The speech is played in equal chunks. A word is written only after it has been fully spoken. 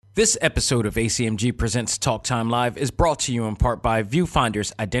This episode of ACMG Presents Talk Time Live is brought to you in part by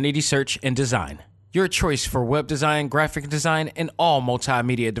Viewfinder's Identity Search and Design. Your choice for web design, graphic design, and all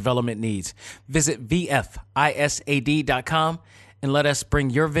multimedia development needs. Visit VFISAD.com and let us bring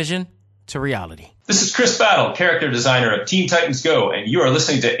your vision to reality. This is Chris Battle, character designer of Teen Titans Go, and you are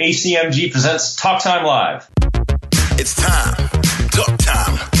listening to ACMG Presents Talk Time Live. It's time. Talk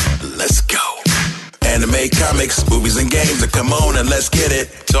time. Let's go. Anime, comics, movies, and games that come on and let's get it.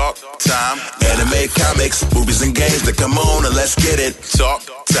 Talk time. Anime, comics, movies, and games that come on and let's get it. Talk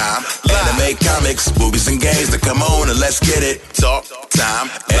time. Anime, comics, movies, and games that come on and let's get it. Talk time.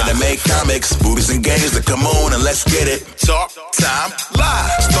 Anime, comics, movies, and games that come on and let's get it. Talk time.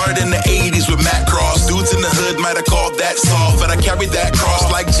 Live. Started in the 80s with Matt Cross. Dudes in the hood might have called that soft, but I carried that cross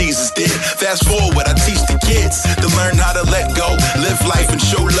like Jesus did. Fast forward, I teach the kids to learn how to let go, live life, and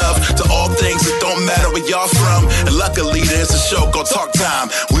show love to all things that don't matter where y'all from. And luckily there's a show called Talk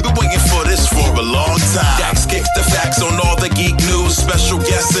Time. We've been waiting for this for a long time. Dax kicks the facts on all the geek news, special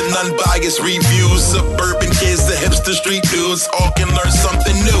guests and unbiased reviews. Suburban kids, the hipster street dudes, all can learn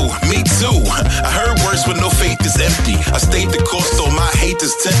something new. Me too. I heard words when no faith is empty. I stayed the course so my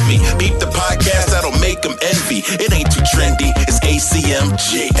haters tempt me. Beat the podcast, that'll make them envy. It ain't too trendy, it's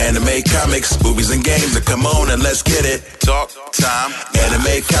ACMG. Anime, comics, movies, and games that come on and let's get it. Talk time.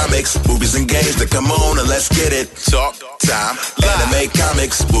 Anime, comics, movies, and games that come on and let's get it. Talk time. Anime,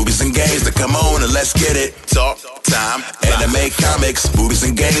 comics, movies, and games that come on and let's get it. Talk time. Anime, comics, movies,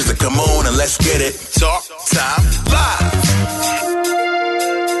 and games that come on and let's get it. Talk time. Live.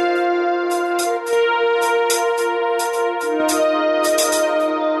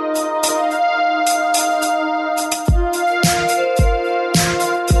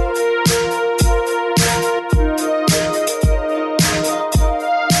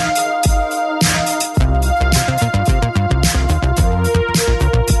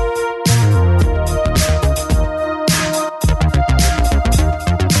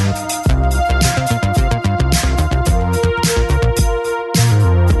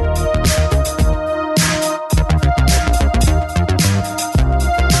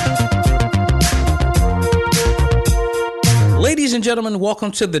 Ladies and gentlemen,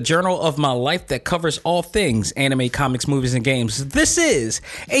 welcome to the journal of my life that covers all things anime, comics, movies, and games. This is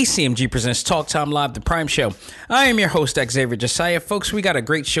ACMG Presents Talk Time Live, the Prime Show. I am your host, Xavier Josiah. Folks, we got a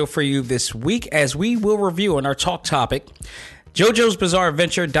great show for you this week as we will review on our talk topic, JoJo's Bizarre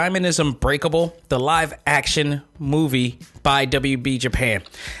Adventure, Diamond is Unbreakable, the live-action movie by WB Japan.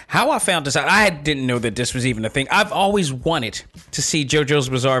 How I found this out, I didn't know that this was even a thing. I've always wanted to see JoJo's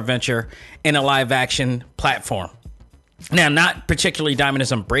Bizarre Adventure in a live-action platform. Now, not particularly Diamond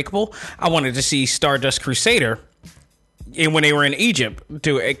is Unbreakable. I wanted to see Stardust Crusader and when they were in Egypt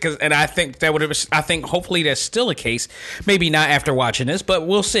do it, and I think that would have. I think hopefully that's still the case. Maybe not after watching this, but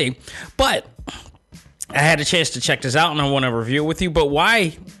we'll see. But I had a chance to check this out, and I want to review it with you. But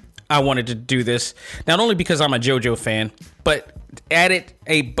why I wanted to do this, not only because I'm a JoJo fan, but added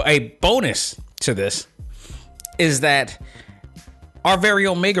a bonus to this is that our very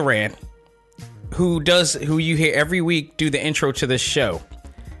own Mega Ran, who you hear every week do the intro to this show,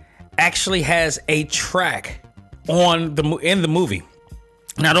 actually has a track in the movie.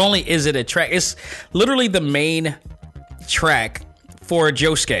 Not only is it a track, it's literally the main track for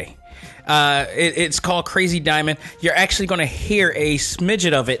Josuke. It's called Crazy Diamond. You're actually going to hear a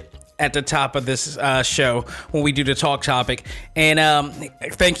smidget of it at the top of this show when we do the talk topic. And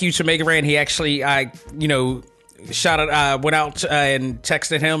thank you to Mega Ran. He actually, went out and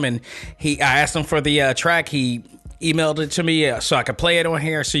texted him, and I asked him for the track. He emailed it to me so I could play it on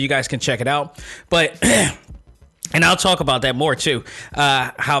here so you guys can check it out. But and I'll talk about that more too,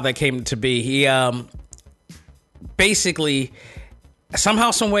 how that came to be. He basically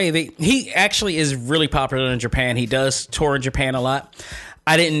somehow, some way, he actually is really popular in Japan. He does tour in Japan a lot.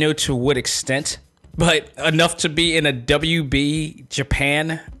 I didn't know to what extent, but enough to be in a WB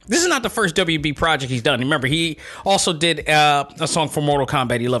Japan. This is not the first WB project he's done. Remember, he also did a song for Mortal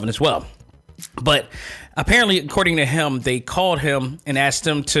Kombat 11 as well. But apparently, according to him, they called him and asked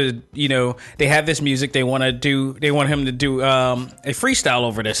him to, they have this music. They want him to do a freestyle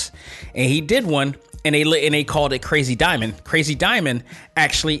over this. And he did one, and they called it Crazy Diamond. Crazy Diamond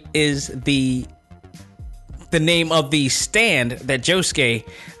actually is the name of the stand that Josuke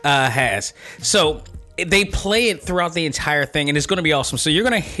has. So they play it throughout the entire thing, and it's going to be awesome. So you're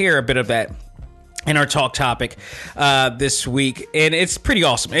going to hear a bit of that in our talk topic this week, and it's pretty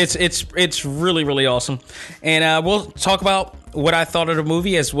awesome. It's really, really awesome. And we'll talk about what I thought of the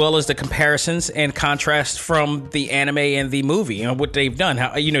movie, as well as the comparisons and contrast from the anime and the movie, and what they've done.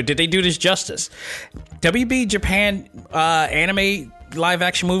 How, did they do this justice? WB Japan anime live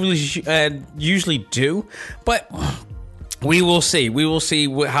action movies usually do, but we will see. We will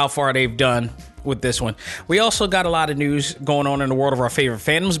see how far they've done with this one. We also got a lot of news going on in the world of our favorite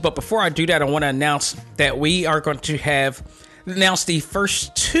fandoms, but before I do that, I want to announce that we are going to announce the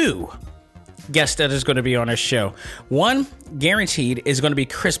first 2 guest that is going to be on our show. One, guaranteed, is going to be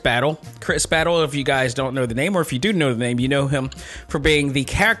Chris Battle. Chris Battle, if you guys don't know the name, or if you do know the name, you know him for being the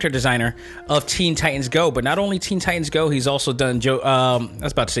character designer of Teen Titans Go. But not only Teen Titans Go, he's also done I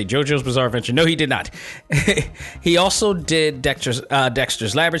was about to say JoJo's Bizarre Adventure. No, he did not. He also did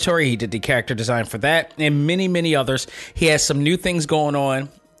Dexter's Laboratory. He did the character design for that and many, many others. He has some new things going on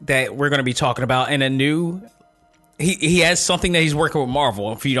that we're going to be talking about, and he has something that he's working with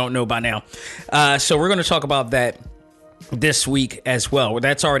Marvel, if you don't know by now. So we're going to talk about that this week as well.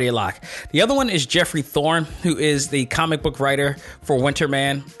 That's already a lock. The other one is Jeffrey Thorne, who is the comic book writer for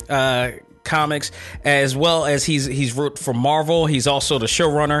Winterman comics, as well as he's wrote for Marvel. He's also the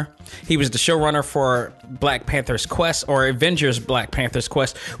showrunner. He was the showrunner for Black Panther's Quest, or Avengers Black Panther's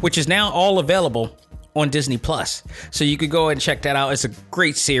Quest, which is now all available on Disney Plus, so you could go ahead and check that out. It's a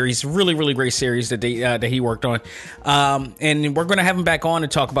great series, really, really great series that he worked on, and we're going to have him back on to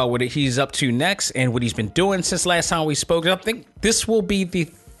talk about what he's up to next and what he's been doing since last time we spoke. I think this will be the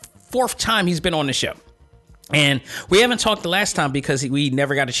 4th time he's been on the show, and we haven't talked the last time because we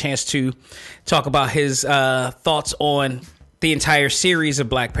never got a chance to talk about his thoughts on the entire series of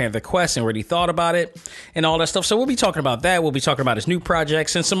Black Panther Quest and what he thought about it and all that stuff. So we'll be talking about that. We'll be talking about his new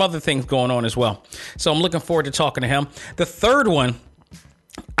projects and some other things going on as well. So I'm looking forward to talking to him. The third one,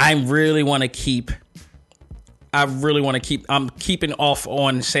 I'm keeping off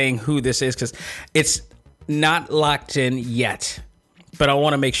on saying who this is because it's not locked in yet. But I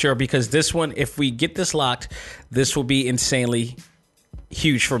want to make sure, because this one, if we get this locked, this will be insanely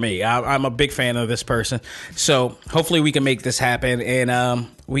huge for me. I'm a big fan of this person, so hopefully we can make this happen and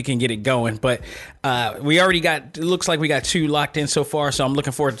we can get it going. But we already got, it looks like we got 2 locked in so far, so I'm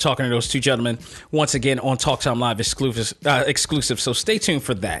looking forward to talking to those 2 gentlemen once again on Talk Time Live exclusive, so stay tuned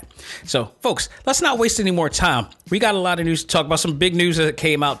for that. So folks, let's not waste any more time. We got a lot of news to talk about, some big news that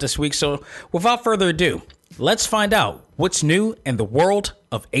came out this week, so without further ado, let's find out what's new in the world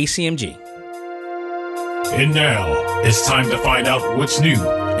of ACMG. And now, it's time to find out what's new in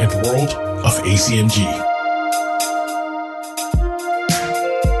the world of ACMG.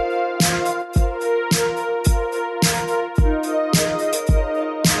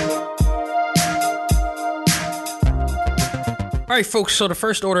 All right, folks, so the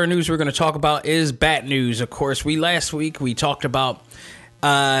first order of news we're going to talk about is Bat News. Of course, last week we talked about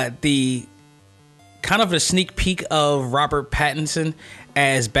the kind of a sneak peek of Robert Pattinson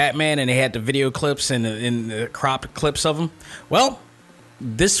as Batman, and they had the video clips and the cropped clips of him. Well,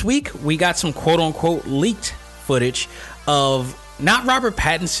 this week we got some quote-unquote leaked footage of not Robert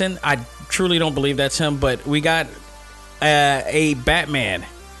Pattinson. I truly don't believe that's him, but we got a Batman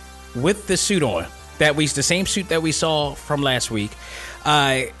with the suit on. The same suit that we saw from last week.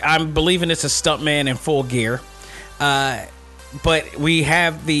 I'm believing it's a stuntman in full gear. But we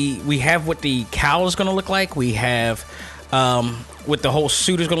have what the cowl is going to look like. We have what the whole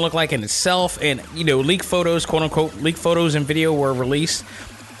suit is going to look like in itself. And, leaked photos, quote unquote, leaked photos and video were released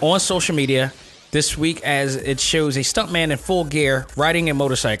on social media this week as it shows a stuntman in full gear riding a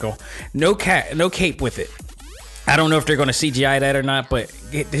motorcycle. No cape with it. I don't know if they're going to CGI that or not, but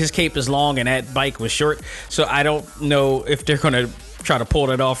his cape is long and that bike was short. So I don't know if they're going to try to pull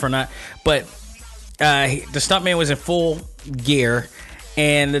that off or not. But the stuntman was in full gear,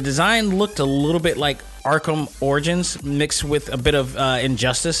 and the design looked a little bit like Arkham Origins mixed with a bit of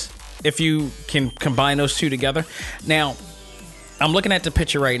Injustice, if you can combine those two together. Now, I'm looking at the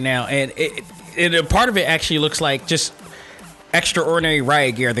picture right now, and a part of it actually looks like just extraordinary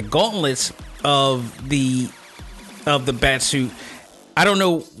riot gear. The gauntlets of the Batsuit, I don't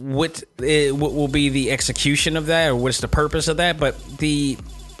know what will be the execution of that or what's the purpose of that, but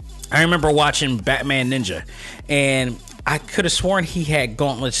I remember watching Batman Ninja, and I could have sworn he had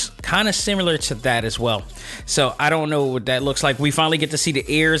gauntlets kind of similar to that as well. So I don't know what that looks like. We finally get to see the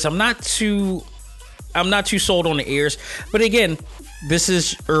ears. I'm not too sold on the ears, but again, this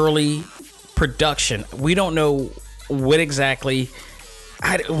is early production. We don't know what exactly.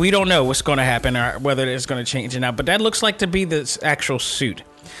 We don't know what's going to happen or whether it's going to change or not. But that looks like to be the actual suit.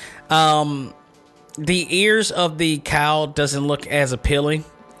 The ears of the cowl doesn't look as appealing.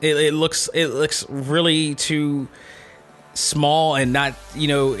 It looks really too small and not,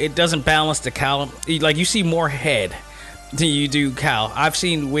 it doesn't balance the cowl. Like, you see more head than you do cowl. I've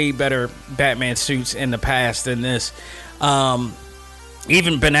seen way better Batman suits in the past than this.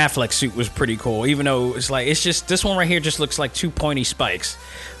 Even Ben Affleck's suit was pretty cool, even though it's just this one right here just looks like 2 pointy spikes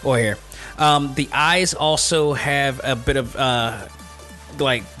over here. The eyes also have a bit of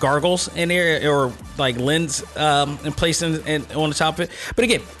like gargles in there, or like lens in place in on the top of it. But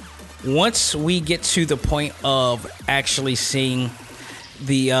again, once we get to the point of actually seeing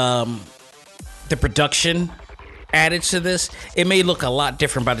the production added to this, it may look a lot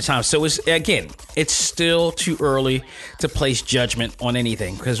different by the time. So it's still too early to place judgment on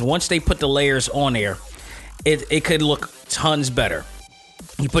anything, because once they put the layers on there, it could look tons better.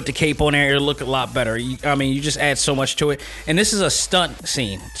 You put the cape on there, it'll look a lot better. You just add so much to it. And this is a stunt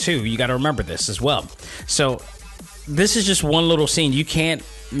scene, too. You got to remember this as well. So this is just one little scene. You can't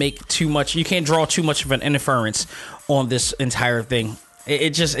make too much. You can't draw too much of an inference on this entire thing.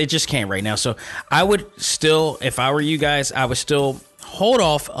 It just can't right now. So I would still, if I were you guys, I would still hold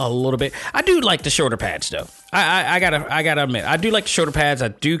off a little bit. I do like the shorter pads, though. I gotta admit, I do like the shorter pads. I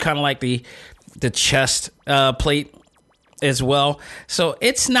do kind of like the chest plate as well. So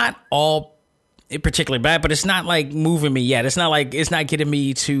it's not all particularly bad, but it's not like moving me yet. It's not getting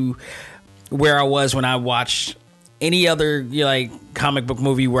me to where I was when I watched any other like comic book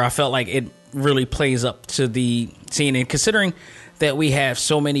movie where I felt like it really plays up to the scene. And considering that we have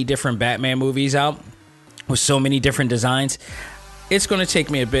so many different Batman movies out with so many different designs, it's going to take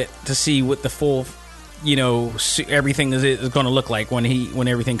me a bit to see what the full, everything is going to look like when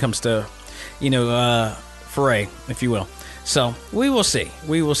everything comes to, foray, if you will. So we will see.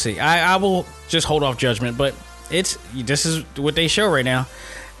 I will just hold off judgment, but this is what they show right now,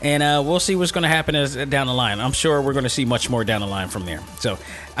 and we'll see what's going to happen down the line. I'm sure we're going to see much more down the line from there. So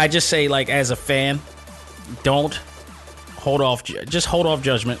I just say, like, as a fan, don't hold off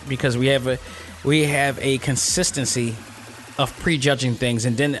judgment, because we have a consistency of prejudging things,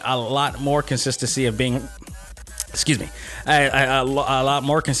 and then a lot more consistency of being a lot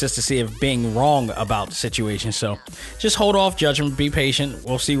more consistency of being wrong about the situation. So just hold off judgment, be patient.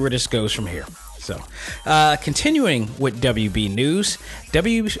 We'll see where this goes from here. So, continuing with WB news, DC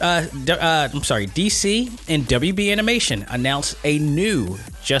and WB Animation announced a new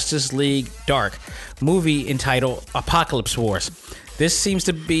Justice League Dark movie entitled Apocalypse Wars. This seems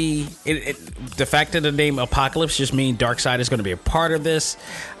to be the fact that the name Apocalypse just means Darkseid is going to be a part of this.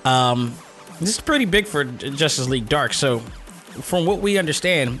 This is pretty big for Justice League Dark. So, from what we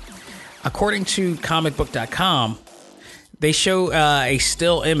understand, according to comicbook.com, they show a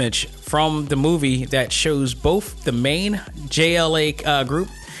still image from the movie that shows both the main JLA group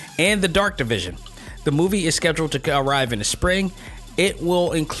and the Dark Division. The movie is scheduled to arrive in the spring. It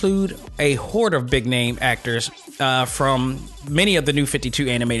will include a horde of big-name actors from many of the new 52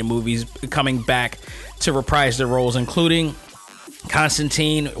 animated movies coming back to reprise their roles, including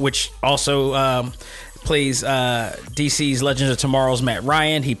Constantine, which also plays DC's Legends of Tomorrow's Matt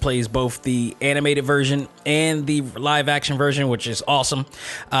Ryan. He plays both the animated version and the live-action version, which is awesome.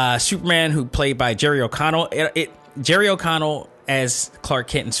 Superman, who played by Jerry O'Connell. Jerry O'Connell as Clark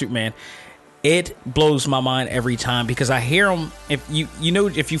Kent and Superman. It blows my mind every time, because I hear him.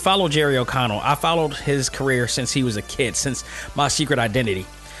 If you follow Jerry O'Connell, I followed his career since he was a kid, since My Secret Identity.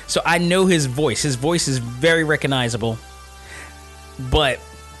 So I know his voice. His voice is very recognizable. But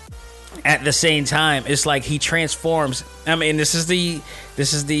at the same time, it's like he transforms. I mean, this is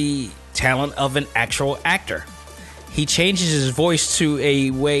the talent of an actual actor. He changes his voice to a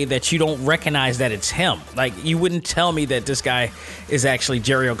way that you don't recognize that it's him. Like, you wouldn't tell me that this guy is actually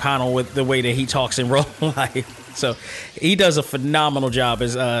Jerry O'Connell with the way that he talks in real life. So he does a phenomenal job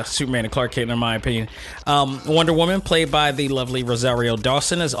as Superman and Clark Kent, in my opinion. Wonder Woman, played by the lovely Rosario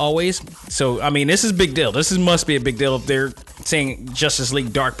Dawson, as always. So, I mean, this is a big deal. Must be a big deal if they're saying Justice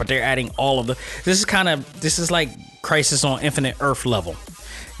League Dark, but they're adding all of the... This is like Crisis on Infinite Earth level.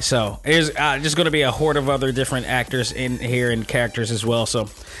 So there's just going to be a horde of other different actors in here and characters as well. So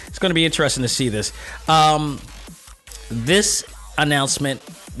it's going to be interesting to see this. This announcement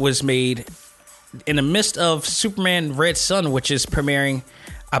was made in the midst of Superman Red Son, which is premiering,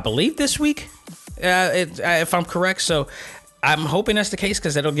 I believe, this week, if I'm correct. So I'm hoping that's the case,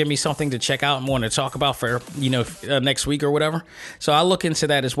 because that'll give me something to check out and want to talk about for next week or whatever. So I'll look into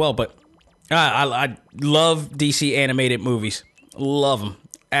that as well. But I love DC animated movies. Love them.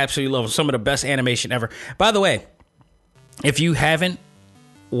 Absolutely love them. Some of the best animation ever. By the way, if you haven't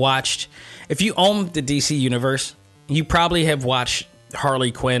watched, if you own the DC universe, you probably have watched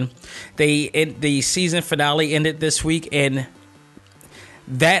Harley Quinn. The season finale ended this week, and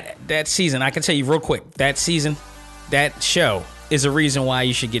that season, I can tell you real quick, that show is a reason why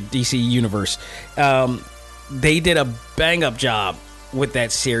you should get DC Universe. They did a bang up job with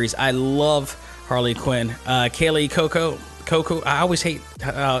that series. I love Harley Quinn. Kaylee Coco. I always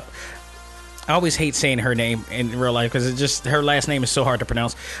hate saying her name in real life because her last name is so hard to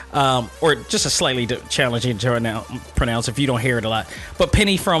pronounce, or just a slightly challenging to pronounce if you don't hear it a lot. But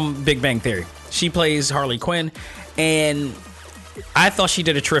Penny from Big Bang Theory, she plays Harley Quinn, and I thought she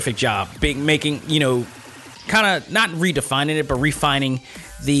did a terrific job making, kind of not redefining it, but refining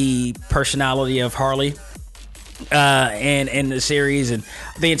the personality of Harley in the series. And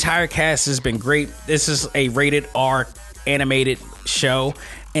the entire cast has been great. This is a rated R animated show,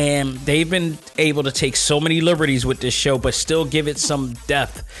 and they've been able to take so many liberties with this show, but still give it some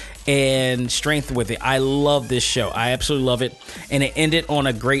depth and strength with it. I love this show. I absolutely love it. And it ended on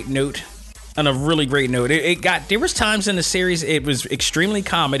a great note. On a really great note. There was times in the series it was extremely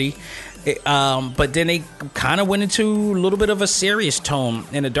comedy, but then they kind of went into a little bit of a serious tone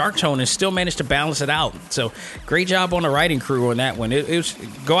and a dark tone and still managed to balance it out. So great job on the writing crew on that one. It was,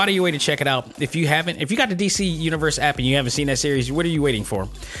 go out of your way to check it out. If you got the DC Universe app and you haven't seen that series, what are you waiting for?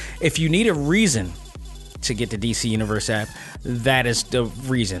 If you need a reason to get the DC Universe app, that is the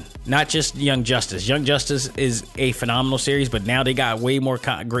reason. Not just Young Justice. Young Justice is a phenomenal series, but now they got way more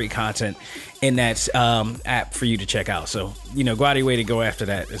great content in that app for you to check out. So, go out of your way to go after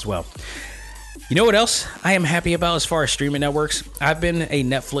that as well. You know what else I am happy about as far as streaming networks? I've been a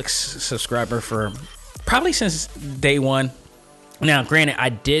Netflix subscriber for probably since day one. Now, granted, I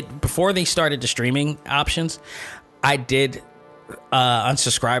did, before they started the streaming options, I did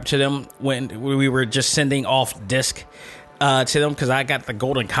unsubscribe to them when we were just sending off disc to them, because I got the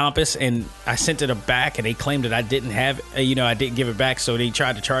Golden Compass and I sent it back and they claimed that I didn't have, I didn't give it back, so they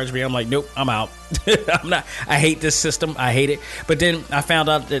tried to charge me. I'm like, nope, I'm out. I hate this system. I hate it. But then I found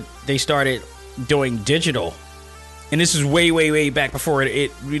out that they started doing digital, and this is way back before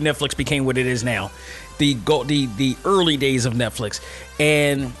Netflix became what it is now. The early days of Netflix,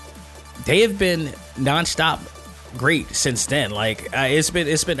 and they have been nonstop great since then. It's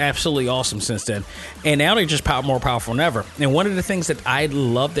been absolutely awesome since then, and now they're just more powerful than ever. And one of the things that I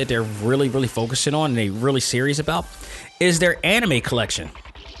love that they're really focusing on and they're really serious about is their anime collection.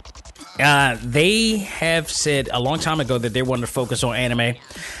 They have said a long time ago that they wanted to focus on anime,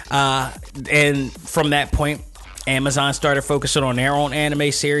 and from that point, Amazon started focusing on their own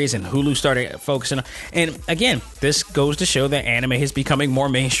anime series, and Hulu started focusing on. And again, this goes to show that anime is becoming more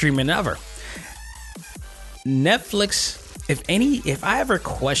mainstream than ever. Netflix, if I ever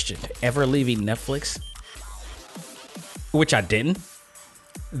questioned ever leaving Netflix, which I didn't,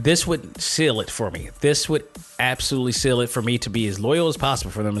 this would seal it for me. This would absolutely seal it for me to be as loyal as possible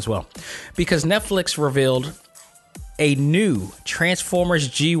for them as well. Because Netflix revealed a new Transformers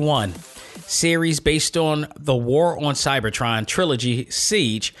G1 series based on the War on Cybertron trilogy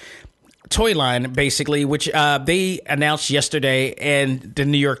Siege toy line, basically, which they announced yesterday in the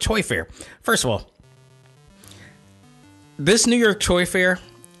New York Toy Fair. First of all, this New York Toy Fair,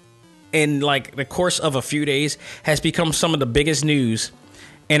 in the course of a few days, has become some of the biggest news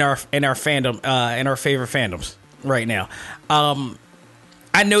in our fandom, in our favorite fandoms right now.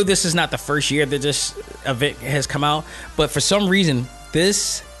 I know this is not the first year that this event has come out, but for some reason,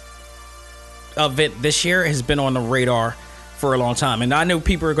 this event this year has been on the radar for a long time. And I know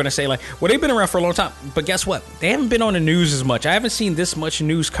people are going to say, well, they've been around for a long time. But guess what? They haven't been on the news as much. I haven't seen this much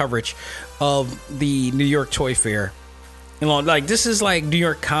news coverage of the New York Toy Fair. This is like New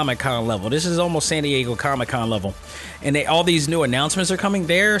York Comic Con level. This is almost San Diego Comic Con level. And all these new announcements are coming.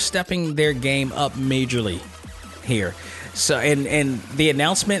 They're stepping their game up majorly here. So, and the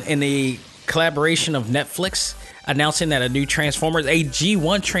announcement and the collaboration of Netflix announcing that a new Transformers, a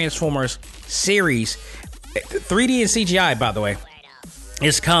G1 Transformers series, 3D and CGI, by the way,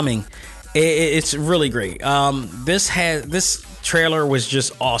 is coming. It's really great. This trailer was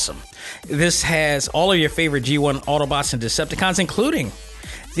just awesome. This has all of your favorite G1 Autobots and Decepticons, including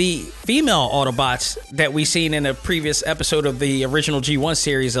the female Autobots that we've seen in a previous episode of the original G1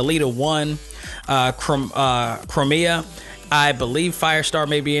 series, Alita 1, Chromia, I believe Firestar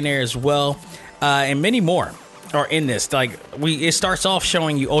may be in there as well, and many more are in this. It starts off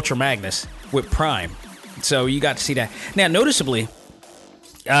showing you Ultra Magnus with Prime, so you got to see that. Now, noticeably,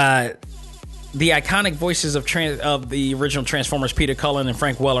 the iconic voices of the original Transformers, Peter Cullen and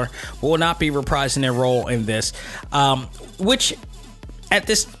Frank Welker, will not be reprising their role in this, which at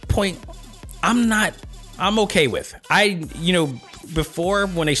this point I'm okay with. Before,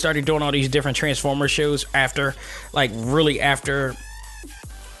 when they started doing all these different Transformers shows after the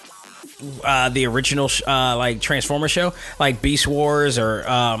original Transformer show, like Beast Wars or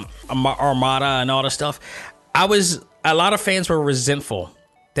Armada and all the stuff, a lot of fans were resentful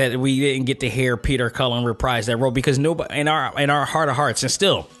that we didn't get to hear Peter Cullen reprise that role, because nobody in our heart of hearts, and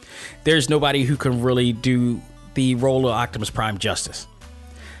still, there's nobody who can really do the role of Optimus Prime justice.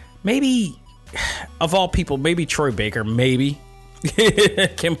 Maybe, of all people, maybe Troy Baker, maybe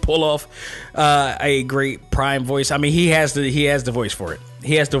can pull off a great Prime voice. I mean, he has the voice for it.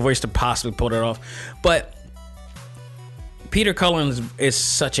 He has the voice to possibly pull it off. But Peter Cullen is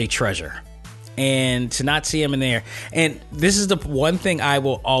such a treasure, and to not see him in there, and this is the one thing I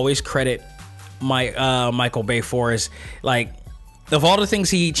will always credit Michael Bay for, is like, of all the things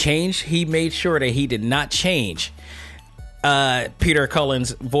he changed, he made sure that he did not change Peter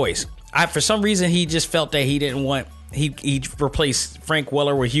Cullen's voice. For some reason, he just felt that he didn't want. He replaced Frank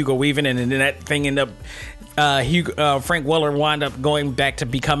Welker with Hugo Weaving, and then that thing ended up. Frank Welker wound up going back to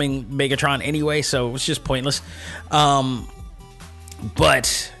becoming Megatron anyway, so it was just pointless.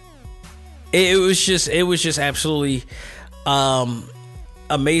 But it was just absolutely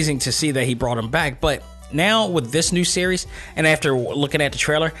amazing to see that he brought him back. But now with this new series, and after looking at the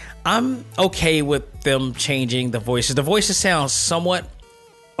trailer, I'm okay with them changing the voices. The voices sound somewhat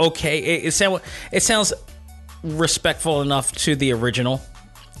okay. It sounds respectful enough to the original.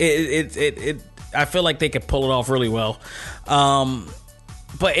 I feel like they could pull it off really well.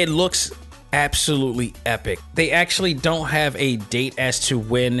 But it looks absolutely epic. They actually don't have a date as to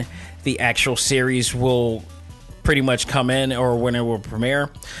when the actual series will pretty much come in or when it will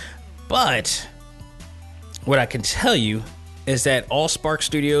premiere. But what I can tell you is that AllSpark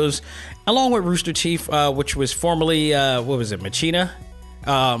Studios, along with Rooster Teeth, which was formerly, Machina?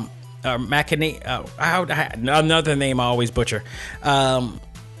 Another name I always butcher.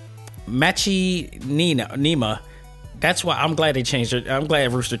 Machinima. That's why I'm glad they changed it. I'm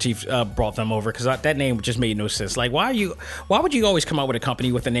glad Rooster Teeth brought them over, because that name just made no sense. Like, why would you always come out with a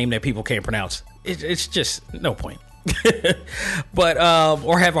company with a name that people can't pronounce? It's just no point. But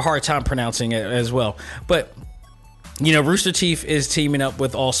or have a hard time pronouncing it as well. But Rooster Teeth is teaming up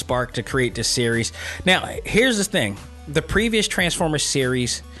with AllSpark to create this series. Now, here's the thing: the previous Transformers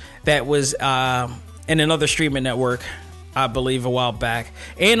series that was in another streaming network, I believe, a while back,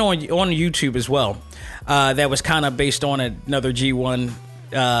 and on YouTube as well, that was kind of based on another G1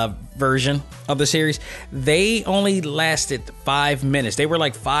 version of the series. They only lasted 5 minutes. They were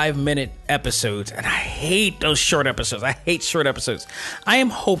like 5-minute episodes, and I hate those short episodes. I hate short episodes. I am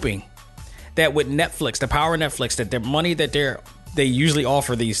hoping that with Netflix, the power of Netflix, that their money that they usually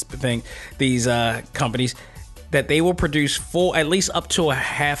offer these companies, that they will produce full, at least up to a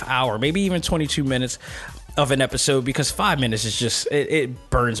half hour, maybe even 22 minutes of an episode, because 5 minutes is just, it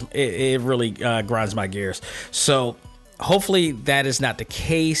burns, it really grinds my gears. So hopefully that is not the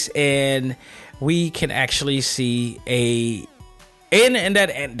case, and we can actually see and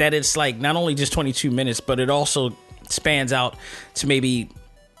that it's like not only just 22 minutes, but it also spans out to maybe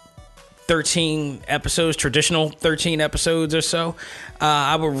 13 episodes, traditional 13 episodes or so.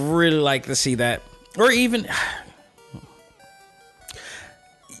 I would really like to see that. Or even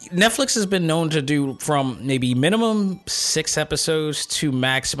Netflix has been known to do from maybe minimum 6 episodes to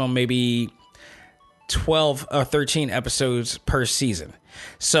maximum maybe 12 or 13 episodes per season.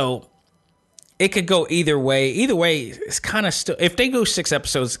 So it could go either way. Either way, it's kind of still, if they go 6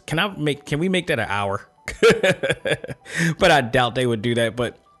 episodes, can we make that an hour? But I doubt they would do that.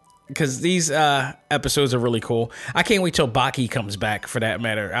 But because these episodes are really cool. I can't wait till Baki comes back, for that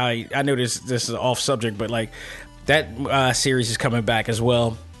matter. I know this is off subject, but like that series is coming back as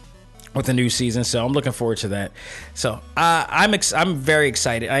well with the new season, so I'm looking forward to that. So I'm very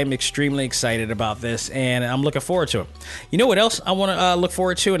excited. I am extremely excited about this, and I'm looking forward to it. You know what else I want to look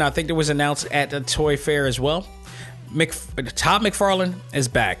forward to, and I think it was announced at the Toy Fair as well. Todd McFarlane is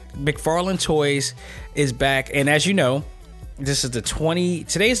back. McFarlane Toys is back, and as you know, this is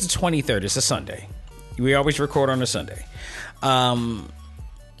today is the 23rd. It's a Sunday. We always record on a Sunday.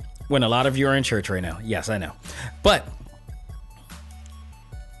 When a lot of you are in church right now. Yes, I know. But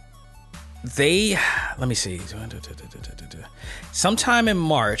let me see. Sometime in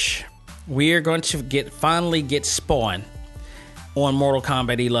March, we are going to finally get Spawn on Mortal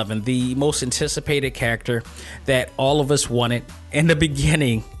Kombat 11, the most anticipated character that all of us wanted in the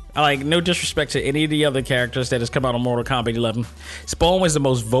beginning. Like, no disrespect to any of the other characters that has come out on Mortal Kombat 11. Spawn was the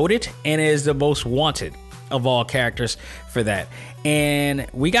most voted and is the most wanted of all characters for that. And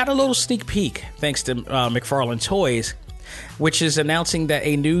we got a little sneak peek thanks to McFarlane Toys, which is announcing that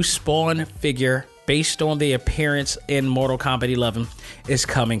a new Spawn figure based on the appearance in Mortal Kombat 11 is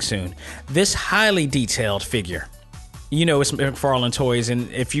coming soon. This highly detailed figure, it's McFarlane Toys,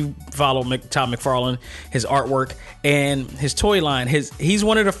 and if you follow Todd McFarlane, his artwork and his toy line, he's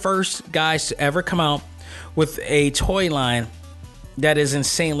one of the first guys to ever come out with a toy line that is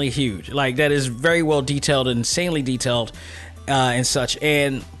insanely huge, like that is very well detailed, insanely detailed, and such.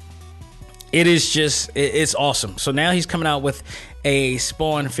 And it is just, it's awesome. So now he's coming out with a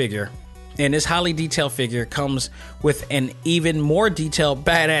Spawn figure, and this highly detailed figure comes with an even more detailed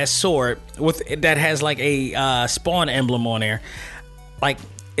badass sword that has like a Spawn emblem on there. Like,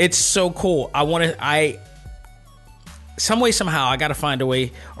 it's so cool. Some way, somehow, I got to find a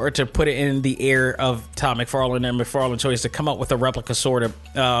way or to put it in the air of Todd McFarlane and McFarlane Toys to come up with a replica sword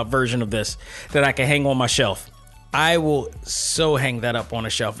version of this that I can hang on my shelf. I will so hang that up on a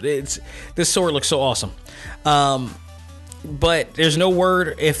shelf. This sword looks so awesome. But there's no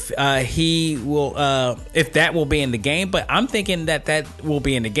word if he will, if that will be in the game. But I'm thinking that will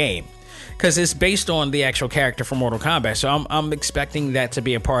be in the game because it's based on the actual character from Mortal Kombat. So I'm expecting that to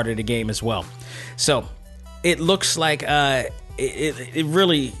be a part of the game as well. So it looks like it's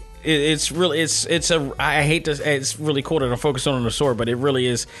really cool that I'm focused on the sword, but it really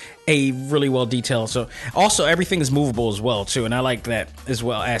is a really well detailed. So also everything is movable as well too, and I like that as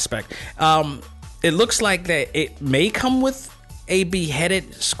well aspect. It looks like that it may come with a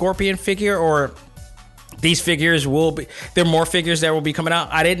beheaded Scorpion figure, or these figures will be. There are more figures that will be coming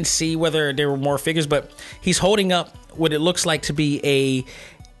out. I didn't see whether there were more figures, but he's holding up what it looks like to be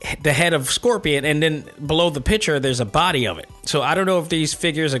the head of Scorpion, and then below the picture there's a body of it. So I don't know if these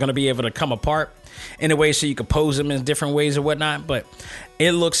figures are going to be able to come apart in a way so you could pose them in different ways or whatnot, but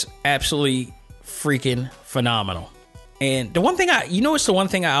it looks absolutely freaking phenomenal. And the one thing it's the one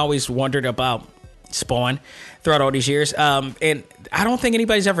thing I always wondered about Spawn throughout all these years, and I don't think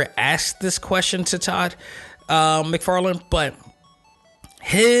anybody's ever asked this question to Todd McFarlane, but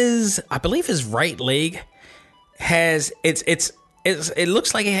I believe his right leg has it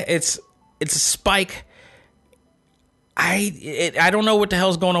looks like it's a spike. I don't know what the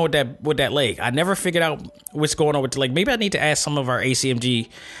hell's going on with that leg. I never figured out what's going on with the leg. Maybe I need to ask some of our ACMG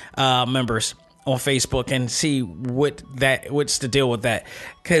members on Facebook and see what's the deal with that,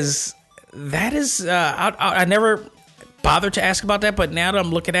 because that is I never bothered to ask about that, but now that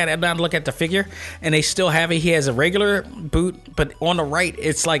I'm looking at it, now I look at the figure and they still have it. He has a regular boot, but on the right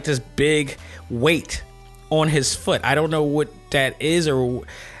it's like this big weight on his foot. I don't know what that is or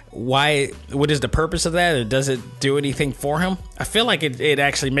what is the purpose of that, or does it do anything for him? I feel like it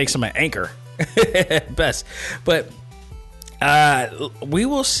actually makes him an anchor at best, but we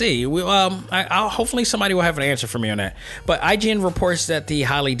will see. Hopefully somebody will have an answer for me on that. But IGN reports that the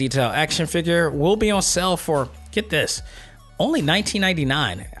highly detailed action figure will be on sale for, get this, only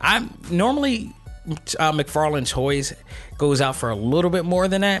 $19.99. I'm normally McFarlane Toys goes out for a little bit more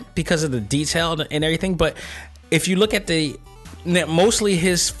than that because of the detail and everything. But if you look at mostly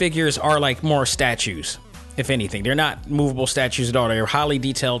his figures are like more statues. If anything, they're not movable statues at all. They're highly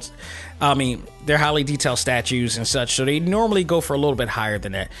detailed. They're highly detailed statues and such. So they normally go for a little bit higher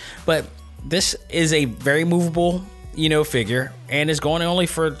than that. But this is a very movable, figure, and it's going only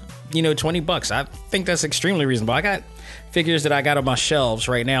for, $20. I think that's extremely reasonable. I got figures that I got on my shelves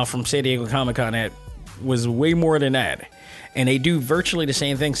right now from San Diego Comic-Con that was way more than that, and they do virtually the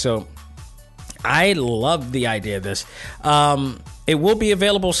same thing. So I love the idea of this. It will be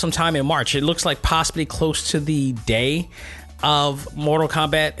available sometime in March. It looks like possibly close to the day of his Mortal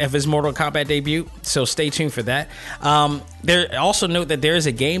Kombat debut. So stay tuned for that. Also note that there is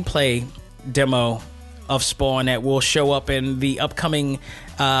a gameplay demo of Spawn that will show up in the upcoming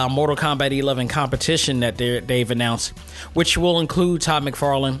Mortal Kombat 11 competition that they've announced, which will include Todd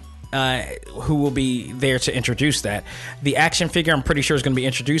McFarlane, who will be there to introduce that. The action figure, I'm pretty sure, is going to be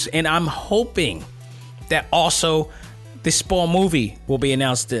introduced, and I'm hoping that also the Spawn movie will be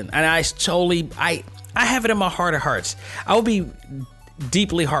announced in. And I have it in my heart of hearts. I will be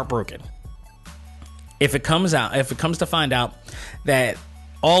deeply heartbroken if it comes to find out that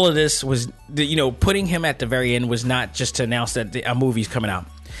all of this was, putting him at the very end was not just to announce that a movie's coming out.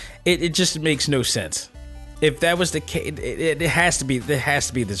 It just makes no sense. If that was the case, it has to be. There has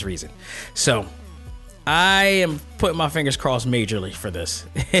to be this reason. So I am putting my fingers crossed majorly for this.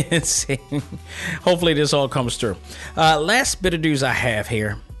 Hopefully this all comes through. Last bit of news I have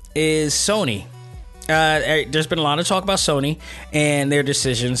here is Sony. There's been a lot of talk about Sony and their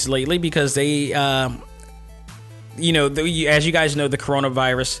decisions lately because they, as you guys know, the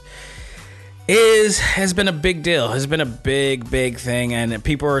coronavirus has been a big deal. Has been a big thing, and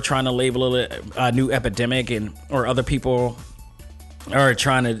people are trying to label it a new epidemic, or other people are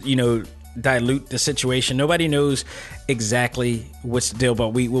trying to, dilute the situation. Nobody knows exactly what's the deal, but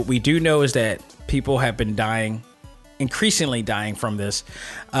what we do know is that people have been increasingly dying from this,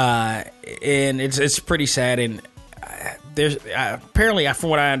 and it's pretty sad. And there's apparently, from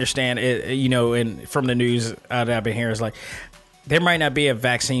what I understand, and from the news that I've been hearing, is like there might not be a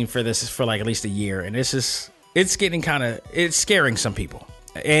vaccine for this for like at least a year, and it's getting it's scaring some people.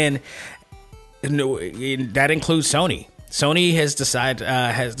 And No, that includes Sony. Sony has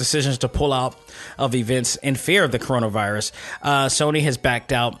decisions to pull out of events in fear of the coronavirus. Sony has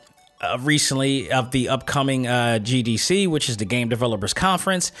backed out recently of the upcoming GDC, which is the Game Developers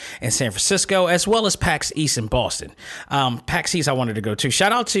Conference in San Francisco, as well as PAX East in Boston. PAX East I wanted to go to.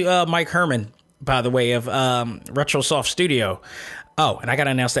 Shout out to Mike Herman, by the way, of Retrosoft Studio. Oh, and I got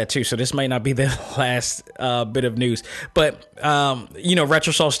to announce that too. So this might not be the last bit of news, but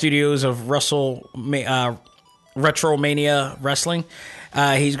Retrosoft Studios of Retromania Wrestling.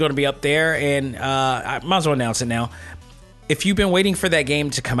 He's going to be up there, and I might as well announce it now. If you've been waiting for that game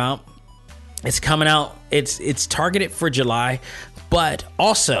to come out, it's coming out. It's targeted for July, but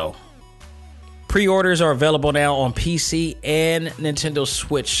also pre-orders are available now on PC and Nintendo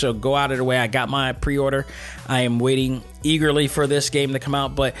Switch. So go out of the way. I got my pre-order. I am waiting eagerly for this game to come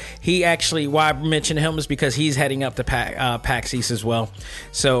out. But he actually, why I mentioned him is because he's heading up to PAX East as well.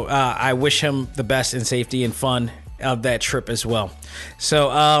 So I wish him the best in safety and fun of that trip as well. So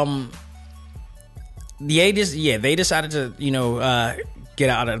they decided to get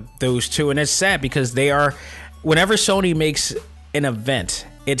out of those two, and it's sad because they are. Whenever Sony makes an event,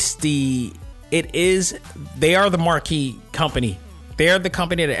 they are the marquee company. They are the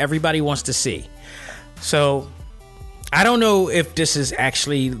company that everybody wants to see. So I don't know if this is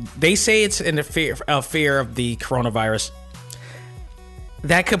actually, they say it's in the fear of the coronavirus.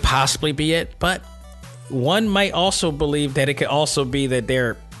 That could possibly be it, but one might also believe that it could also be that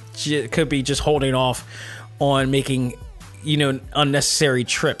they're could be just holding off on making, unnecessary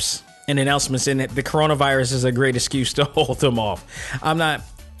trips and announcements, and the coronavirus is a great excuse to hold them off.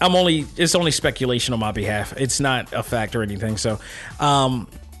 It's only speculation on my behalf. It's not a fact or anything. So,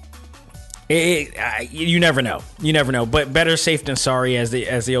 you never know. You never know. But better safe than sorry, as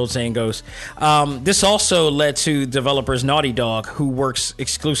the old saying goes. This also led to developers Naughty Dog, who works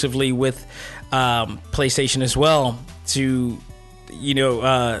exclusively with PlayStation as well, to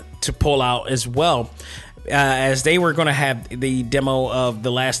pull out as well. As they were going to have the demo of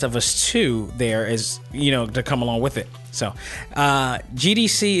The Last of Us 2 there, as to come along with it. So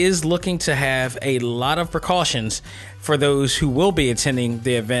GDC is looking to have a lot of precautions for those who will be attending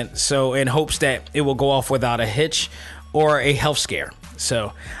the event, so in hopes that it will go off without a hitch or a health scare.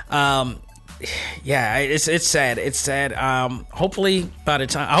 So it's sad. It's sad. Hopefully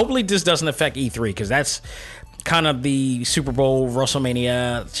this doesn't affect E3, because that's kind of the Super Bowl,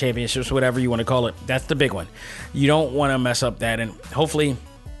 WrestleMania, championships, whatever you want to call it. That's the big one. You don't want to mess up that, and hopefully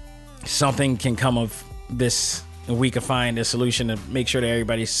something can come of this, and we can find a solution to make sure that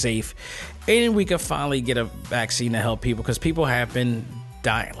everybody's safe, and we can finally get a vaccine to help people, because people have been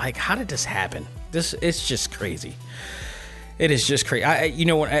dying. Like, how did this happen? It's just crazy. It is just crazy.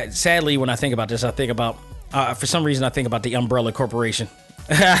 Sadly, when I think about this, I think about for some reason I think about the Umbrella Corporation.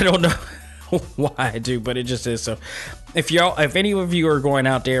 I don't know why I do, but it just is. So if any of you are going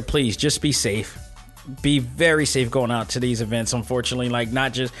out there, please just be safe. Be very safe going out to these events. Unfortunately, like,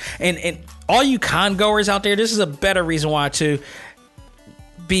 not just and all you con goers out there, this is a better reason why to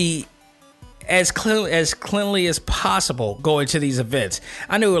be as cleanly as possible going to these events.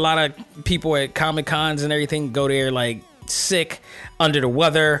 I know a lot of people at Comic Cons and everything go there like sick, under the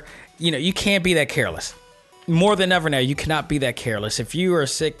weather. You can't be that careless. More than ever now, you cannot be that careless. If you are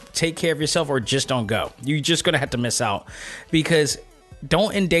sick, take care of yourself, or just don't go. You're just going to have to miss out, because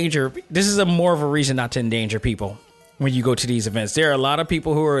don't endanger. This is more of a reason not to endanger people when you go to these events. There are a lot of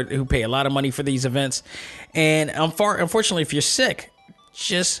people who pay a lot of money for these events, and unfortunately, if you're sick,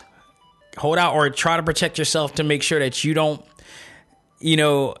 just hold out or try to protect yourself to make sure that you don't,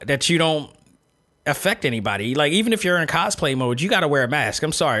 affect anybody. Like, even if you're in cosplay mode, you got to wear a mask.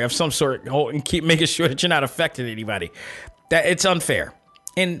 I'm sorry, of some sort, and keep making sure that you're not affecting anybody. That it's unfair.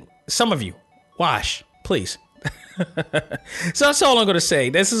 And some of you, wash, please. So that's all I'm going to say.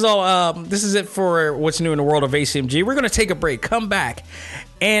 This is all. This is it for what's new in the world of ACMG. We're going to take a break, come back,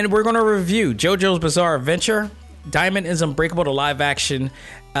 and we're going to review JoJo's Bizarre Adventure, Diamond is Unbreakable, the live action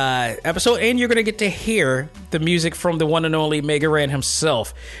episode, and you're going to get to hear the music from the one and only Mega Ran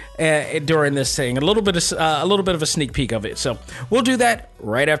himself during this thing. A little bit of a sneak peek of it. So we'll do that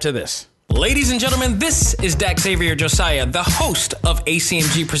right after this. Ladies and gentlemen, this is Dax Xavier Josiah, the host of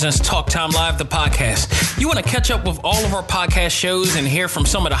ACMG Presents Talk Time Live, the podcast. You want to catch up with all of our podcast shows and hear from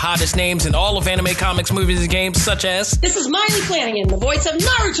some of the hottest names in all of anime, comics, movies, and games, such as... This is Miley Flanagan, the voice of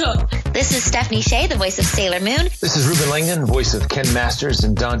Naruto. This is Stephanie Shea, the voice of Sailor Moon. This is Ruben Langdon, voice of Ken Masters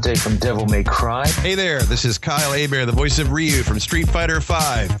and Dante from Devil May Cry. Hey there, this is Kyle Hebert, the voice of Ryu from Street Fighter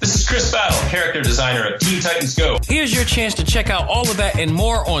V. This is Chris Battle, character designer of Teen Titans Go. Here's your chance to check out all of that and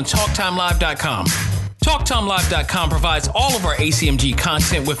more on TalkTimeLive.com. TalkTimeLive.com provides all of our ACMG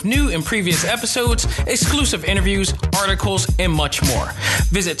content with new and previous episodes, exclusive interviews, articles, and much more.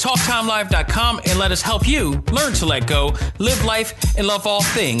 Visit TalkTimeLive.com and let us help you learn to let go, live life, and love all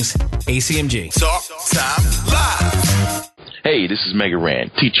things ACMG. Talk Time Live. Hey, this is Mega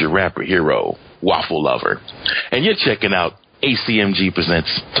Ran, teacher, rapper, hero, waffle lover. And you're checking out ACMG Presents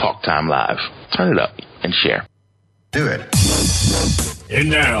Talk Time Live. Turn it up and share. Do it. And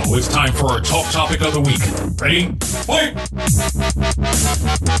now it's time for our Talk Topic of the Week. Ready? Fight!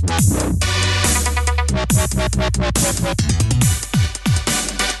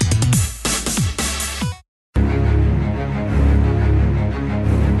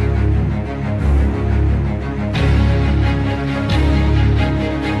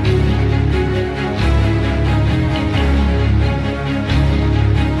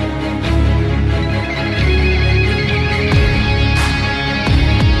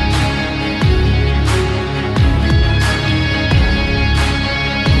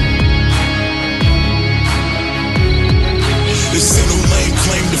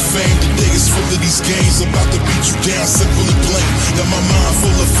 Games about to beat you down, simple and plain. Got my mind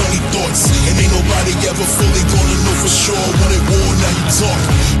full of funny thoughts, and ain't nobody ever fully gonna know for sure. When it war, now you talk.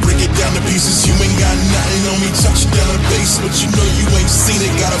 Break it down to pieces, you ain't got nothing on me. Touch down the base, but you know you ain't seen it.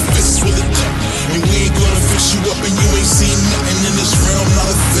 Got a fist full of dirt, and we ain't gonna fix you up, and you ain't seen nothing in this realm. Not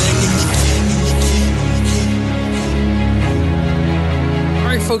a thing in the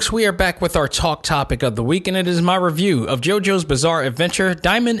All right, folks, we are back with our Talk Topic of the Week, and it is my review of JoJo's Bizarre Adventure,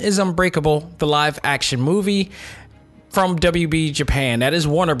 Diamond is Unbreakable, the live-action movie from WB Japan. That is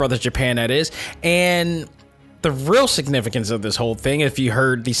Warner Brothers Japan, that is. And the real significance of this whole thing, if you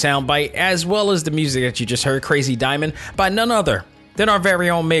heard the soundbite, as well as the music that you just heard, Crazy Diamond, by none other than our very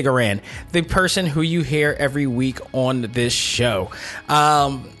own Mega Ran, the person who you hear every week on this show.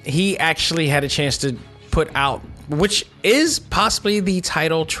 He actually had a chance to put out, which is possibly the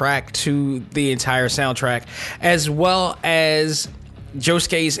title track to the entire soundtrack, as well as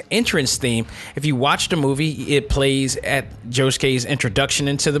Josuke's entrance theme. If you watch the movie, it plays at Josuke's introduction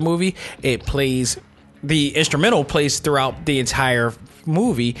into the movie. It plays, the instrumental plays throughout the entire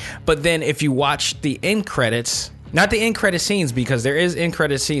movie. But then if you watch the end credits, not the end credit scenes, because there is end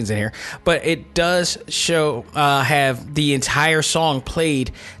credit scenes in here, but it does show, have the entire song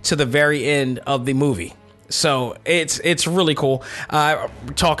played to the very end of the movie. So it's really cool.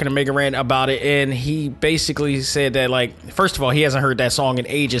 Talking to Mega Ran about it, and he basically said that, like, first of all, he hasn't heard that song in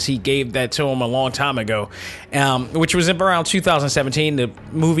ages. He gave that to him a long time ago, which was around 2017. The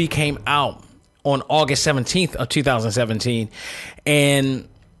movie came out on August 17th of 2017, and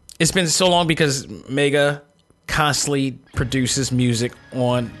it's been so long because Mega constantly produces music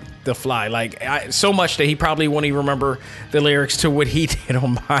on the fly, like so much that he probably won't even remember the lyrics to what he did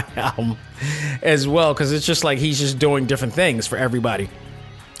on my album as well, because it's just like he's just doing different things for everybody.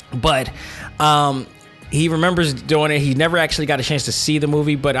 But he remembers doing it. He never actually got a chance to see the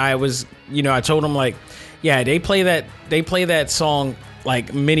movie, but I told him, like, yeah, they play that song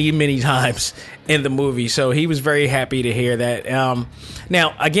like many times in the movie, so he was very happy to hear that.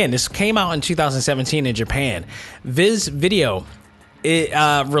 Now, again, this came out in 2017 in Japan. Viz Video, it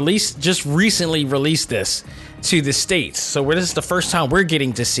recently released this to the States, so this is the first time we're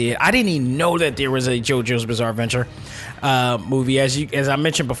getting to see it. I didn't even know that there was a JoJo's Bizarre Adventure movie. As I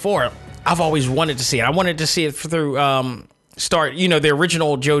mentioned before, I've always wanted to see it. I wanted to see it through the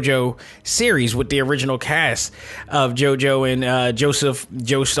original JoJo series with the original cast of JoJo and Joseph,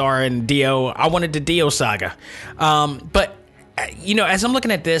 Joestar, and Dio. I wanted the Dio saga. But as I'm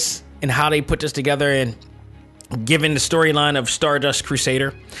looking at this and how they put this together, and given the storyline of Stardust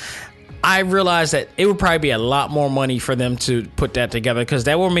Crusader, I realized that it would probably be a lot more money for them to put that together, because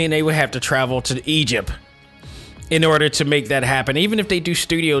that would mean they would have to travel to Egypt in order to make that happen. Even if they do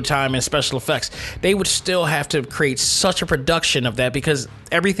studio time and special effects, they would still have to create such a production of that, because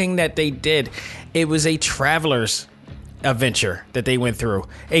everything that they did, it was a traveler's adventure that they went through,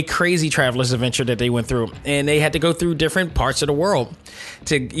 a crazy traveler's adventure that they went through, and they had to go through different parts of the world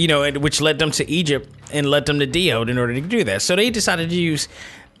to, which led them to Egypt and led them to Dio in order to do that. So they decided to use,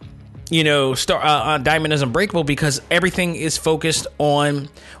 Diamond is Unbreakable, because everything is focused on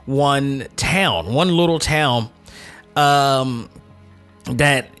one little town,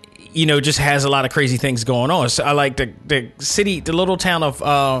 that just has a lot of crazy things going on. So I like the city, the little town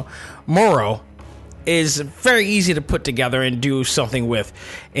of Moro is very easy to put together and do something with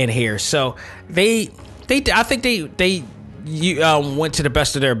in here. So I think they went to the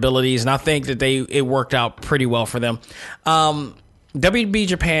best of their abilities, and I think that it worked out pretty well for them. WB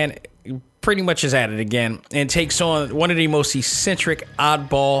Japan pretty much is at it again and takes on one of the most eccentric,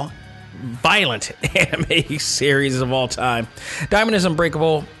 oddball violent anime series of all time. Diamond is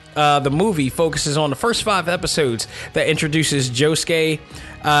Unbreakable. The movie focuses on the first 5 episodes that introduces Josuke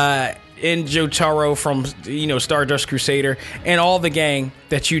and Jotaro from Stardust Crusader and all the gang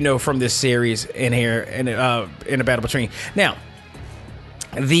that you know from this series in here in the battle between. Now,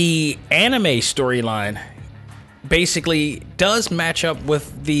 the anime storyline basically does match up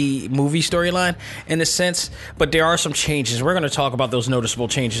with the movie storyline in a sense, but there are some changes. We're going to talk about those noticeable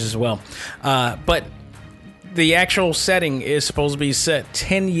changes as well. But the actual setting is supposed to be set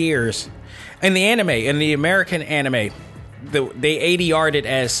 10 years in the anime, in the American anime. They ADR'd it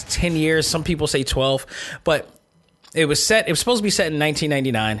as 10 years. Some people say 12, but it was supposed to be set in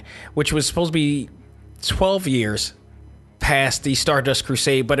 1999, which was supposed to be 12 years past the Stardust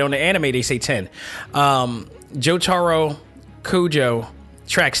Crusade, but on the anime they say 10. Jotaro Kujo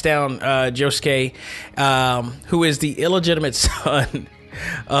tracks down Josuke, who is the illegitimate son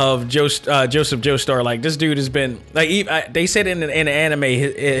of Joseph Joestar. Like, this dude has been like, they said in the anime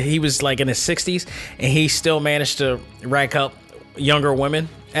he was like in his 60s and he still managed to rack up younger women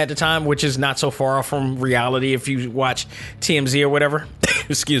at the time, which is not so far off from reality if you watch TMZ or whatever.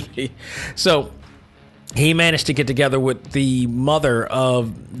 Excuse me. So he managed to get together with the mother of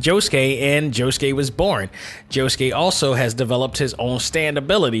Josuke, and Josuke was born. Josuke also has developed his own stand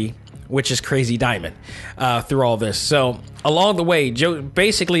ability, which is Crazy Diamond, through all this. So along the way,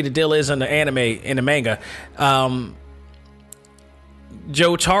 basically the deal is in the anime, in the manga,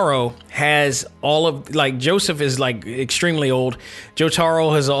 Jotaro has all of, like, Joseph is like extremely old.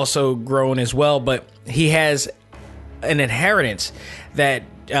 Jotaro has also grown as well, but he has an inheritance that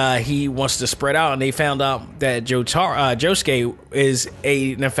he wants to spread out, and they found out that Josuke is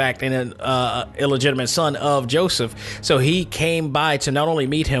in fact an illegitimate son of Joseph. So he came by to not only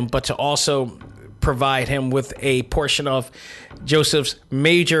meet him, but to also provide him with a portion of Joseph's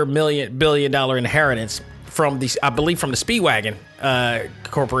major billion-dollar inheritance from the, I believe, from the Speedwagon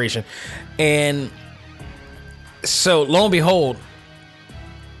Corporation. And so lo and behold,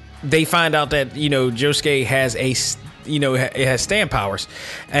 they find out that Josuke has it has stand powers,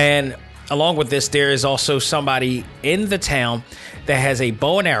 and along with this, there is also somebody in the town that has a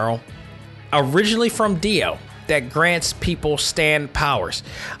bow and arrow, originally from Dio, that grants people stand powers.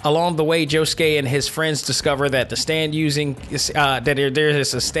 Along the way, Josuke and his friends discover that there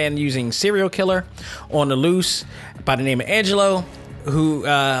is a stand using serial killer on the loose by the name of Angelo, who's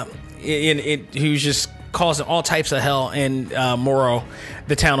just causing all types of hell in Moro,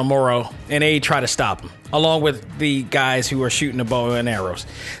 the town of Moro, and they try to stop him, along with the guys who are shooting the bow and arrows.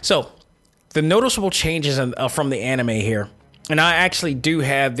 So the noticeable changes from the anime here, and I actually do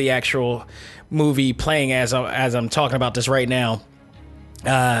have the actual movie playing as I'm talking about this right now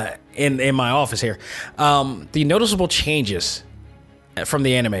in my office here. The noticeable changes from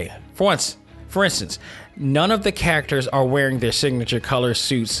the anime. For instance, none of the characters are wearing their signature color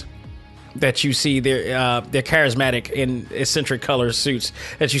suits that you see. They're charismatic and eccentric color suits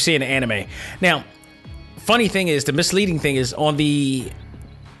that you see in the anime. Now, funny thing is, the misleading thing is, on the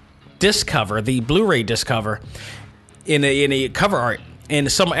disc cover, the Blu-ray disc cover, in the cover art, in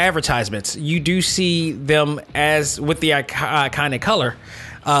some advertisements, you do see them as with the iconic color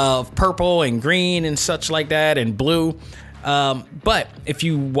of purple and green and such like that, and blue. But if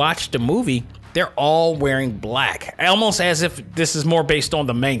you watch the movie, they're all wearing black, almost as if this is more based on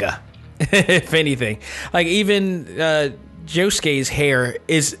the manga. If anything, like even Josuke's hair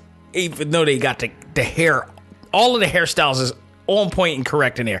is, even though they got the hair, all of the hairstyles is on point and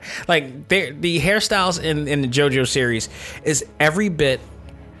correct in there. Like the hairstyles in the JoJo series is every bit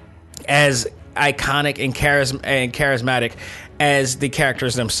as iconic and charismatic as the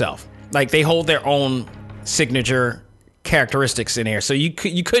characters themselves. Like, they hold their own signature characteristics in here. So you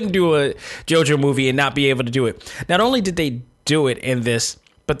couldn't do a JoJo movie and not be able to do it. Not only did they do it in this,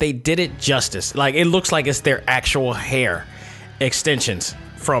 but they did it justice. Like, it looks like it's their actual hair extensions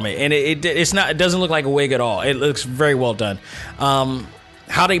from it, and it's not. It doesn't look like a wig at all. It looks very well done.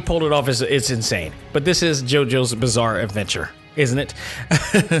 How they pulled it off it's insane. But this is JoJo's Bizarre Adventure, isn't it?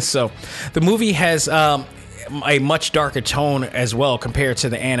 So the movie has a much darker tone as well compared to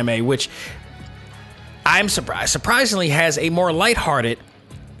the anime, which I'm surprisingly has a more lighthearted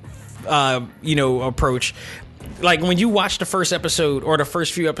approach. Like, when you watch the first episode or the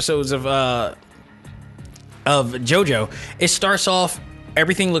first few episodes of JoJo, it starts off,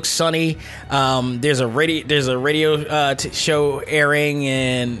 everything looks sunny. There's a radio show airing,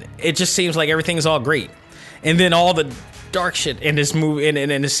 and it just seems like everything's all great. And then all the dark shit in this movie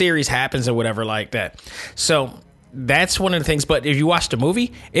in the series happens or whatever like that. So that's one of the things. But if you watch the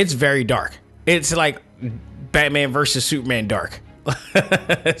movie, it's very dark. It's like Batman versus Superman dark.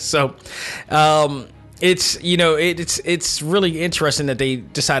 So, it's, you know, it's really interesting that they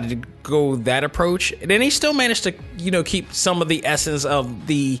decided to go that approach. And then they still managed to, you know, keep some of the essence of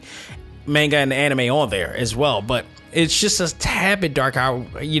the manga and the anime on there as well. But it's just a tad bit dark.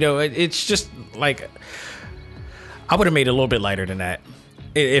 You know, it's just like, I would have made it a little bit lighter than that,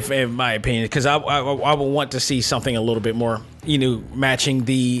 if in my opinion, because I would want to see something a little bit more, you know, matching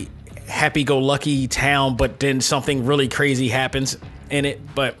the happy-go-lucky town, but then something really crazy happens in it.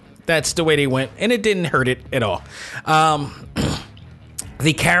 But that's the way they went, and it didn't hurt it at all.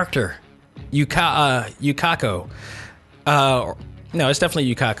 The character Yukako, no, it's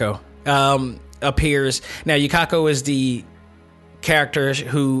definitely Yukako, appears. Now, Yukako is the character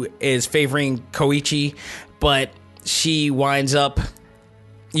who is favoring Koichi, but she winds up,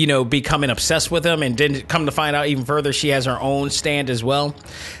 you know, becoming obsessed with him, and then come to find out even further, she has her own stand as well.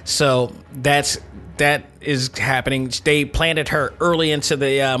 So that is happening. They planted her early into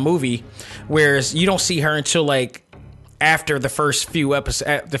the movie, whereas you don't see her until like after the first few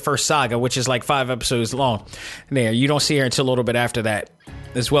episodes, the first saga, which is like 5 episodes long. There, you don't see her until a little bit after that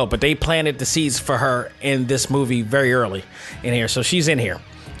as well. But they planted the seeds for her in this movie very early in here, so she's in here.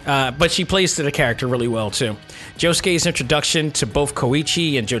 But she plays to the character really well too. Josuke's introduction to both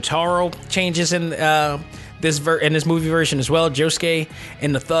Koichi and Jotaro changes in this movie version as well. Josuke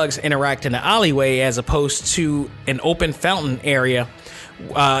and the thugs interact in the alleyway as opposed to an open fountain area,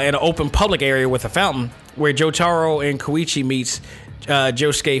 an open public area with a fountain, where Jotaro and Koichi meets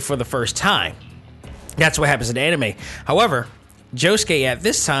Josuke for the first time. That's what happens in the anime. However, Josuke at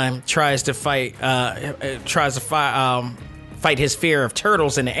this time tries to fight his fear of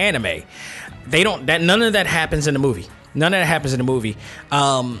turtles in the anime. None of that happens in the movie.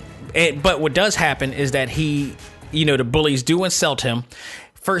 But what does happen is that he, you know, the bullies do insult him.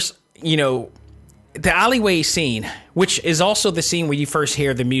 First, you know, the alleyway scene, which is also the scene where you first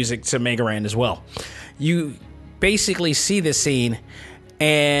hear the music to Mega Ran as well. You basically see this scene,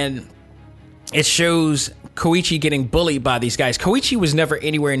 and it shows Koichi getting bullied by these guys. Koichi was never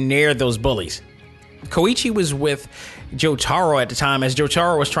anywhere near those bullies. Koichi was with Jotaro at the time, as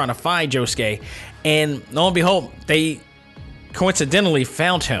Jotaro was trying to find Josuke, and lo and behold, they coincidentally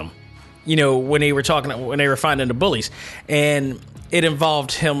found him, you know, when they were finding the bullies, and it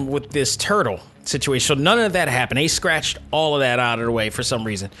involved him with this turtle situation. So none of that happened. They scratched all of that out of the way for some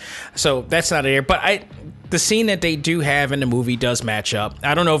reason, so that's not there. But the scene that they do have in the movie does match up.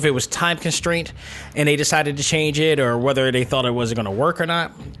 I don't know if it was time constraint and they decided to change it, or whether they thought it wasn't going to work or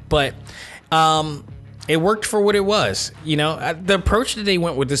not, but it worked for what it was. You know, the approach that they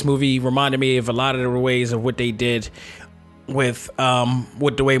went with this movie reminded me of a lot of the ways of what they did with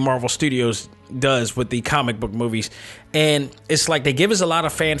the way Marvel Studios does with the comic book movies. And it's like they give us a lot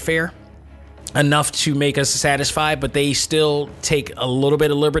of fanfare, enough to make us satisfied, but they still take a little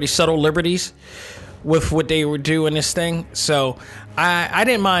bit of subtle liberties with what they would do in this thing. So I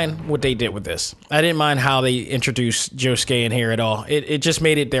didn't mind what they did with this. I didn't mind how they introduced Josuke in here at all. It just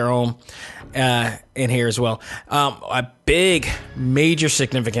made it their own in here as well. A big major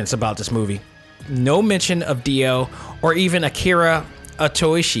significance about this movie: no mention of Dio or even Akira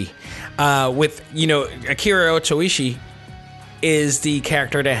Otoishi. With, you know, Akira Otoishi is the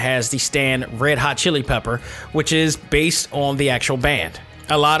character that has the stand Red Hot Chili Pepper, which is based on the actual band.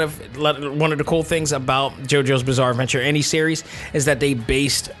 One of the cool things about JoJo's Bizarre Adventure, any series, is that they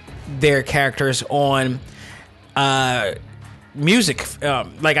based their characters on music,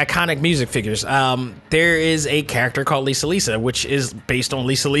 like iconic music figures. There is a character called Lisa Lisa, which is based on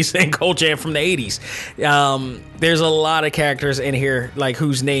Lisa Lisa and Cold Jam from the 80s. There's a lot of characters in here like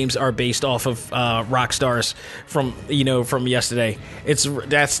whose names are based off of rock stars from yesterday.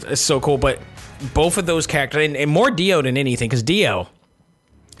 That's so cool. But both of those characters, and more Dio than anything, because Dio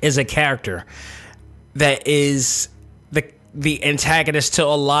is a character that is the antagonist to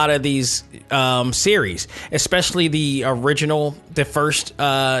a lot of these series, especially the first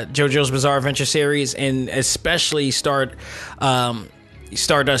JoJo's Bizarre Adventure series, and especially Stardust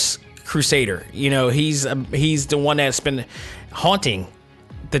Crusader. You know, he's the one that's been haunting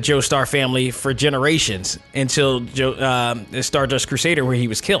the Joestar family for generations until Stardust Crusader, where he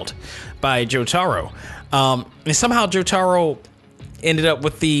was killed by Jotaro. And somehow Jotaro ended up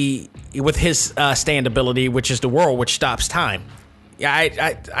with his stand ability, which is the whirl, which stops time. Yeah,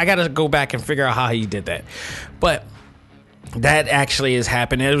 I got to go back and figure out how he did that, but that actually has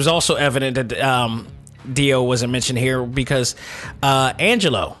happened. It was also evident that Dio wasn't mentioned here because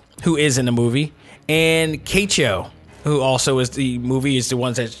Angelo, who is in the movie, and Keicho, who also is the movie, is the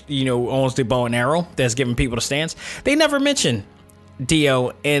ones that, you know, owns the bow and arrow that's giving people the stands. They never mention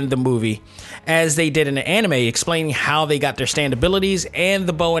Dio in the movie as they did in the anime, explaining how they got their stand abilities and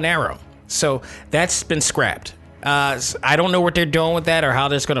the bow and arrow. So that's been scrapped. I don't know what they're doing with that or how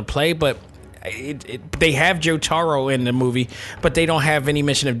that's going to play, but they have Jotaro in the movie, but they don't have any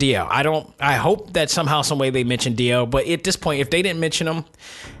mention of Dio. I hope that somehow, some way they mention Dio, but at this point, if they didn't mention him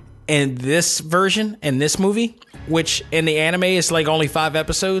in this version, in this movie, which in the anime is like only 5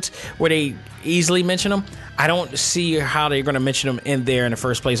 episodes where they easily mention him, I don't see how they're going to mention him in there in the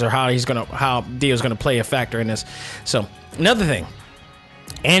first place, or how Dio's going to play a factor in this. So another thing,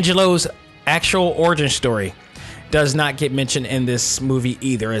 Angelo's actual origin story does not get mentioned in this movie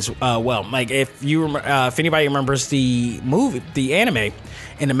either as well. Like if anybody remembers the movie, the anime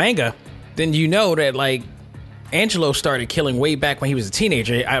and the manga, then you know that like Angelo started killing way back when he was a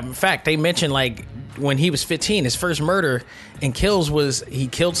teenager. In fact, they mentioned like when he was 15, his first murder and kills was he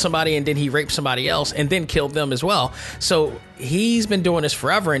killed somebody and then he raped somebody else and then killed them as well. So he's been doing this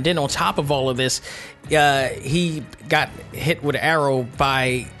forever. And then on top of all of this, he got hit with an arrow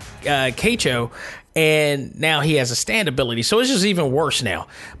by Keicho, and now he has a stand ability. So it's just even worse now.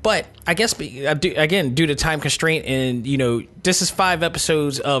 But I guess, again, due to time constraint and, this is 5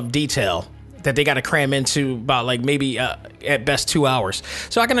 episodes of detail that they got to cram into about like maybe at best 2 hours.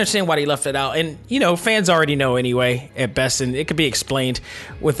 So I can understand why they left it out. And, fans already know anyway at best, and it could be explained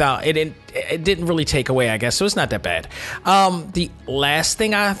without it. It didn't really take away, I guess. So it's not that bad. The last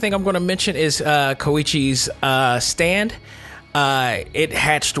thing I think I'm going to mention is Koichi's stand. It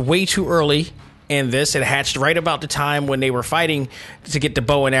hatched way too early in this. It hatched right about the time when they were fighting to get the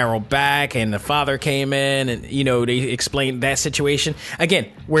bow and arrow back, and the father came in and, they explained that situation.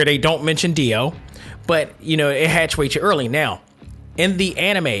 Again, where they don't mention Dio, but, it hatched way too early. Now, in the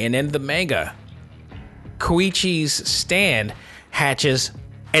anime and in the manga, Koichi's stand hatches,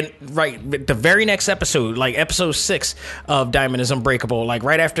 and right the very next episode, like episode 6 of Diamond is Unbreakable, like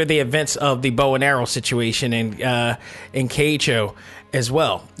right after the events of the bow and arrow situation and Keicho as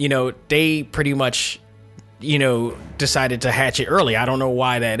well, they pretty much, decided to hatch it early. I don't know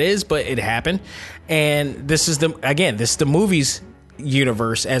why that is, but it happened. And this is the movie's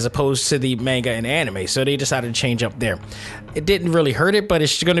universe as opposed to the manga and anime. So they decided to change up there. It didn't really hurt it, but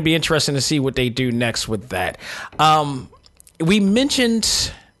it's going to be interesting to see what they do next with that. We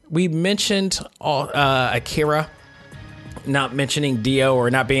mentioned Akira not mentioning Dio or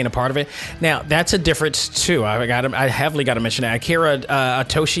not being a part of it. Now that's a difference too. I heavily got to mention that Akira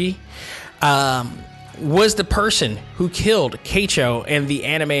Atoshi was the person who killed Keicho in the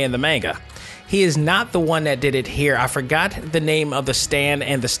anime and the manga. He is not the one that did it here. I forgot the name of the stand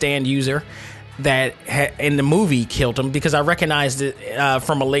and the stand user that in the movie killed him, because I recognized it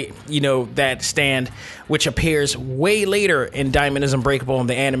from a late, that stand, which appears way later in Diamond is Unbreakable in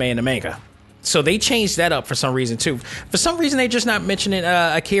the anime and the manga. So they changed that up for some reason too. For some reason, they just not mentioning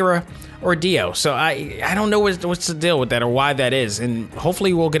Akira or Dio. So I don't know what's the deal with that or why that is, and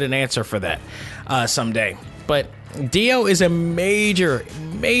hopefully we'll get an answer for that someday. But Dio is a major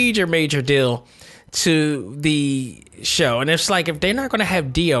deal to the show, and it's like if they're not going to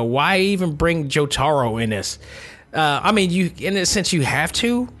have Dio, why even bring Jotaro in this? I mean, you in a sense you have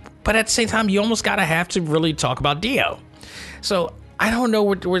to, but at the same time you almost gotta have to really talk about Dio. So I don't know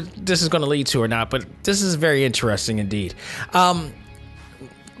where this is going to lead to or not, but this is very interesting indeed.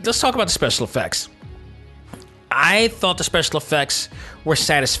 Let's talk about the special effects. I thought the special effects were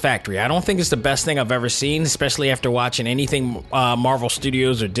satisfactory. I don't think it's the best thing I've ever seen, especially after watching anything Marvel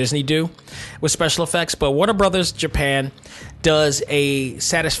Studios or Disney do with special effects. But Warner Brothers Japan does a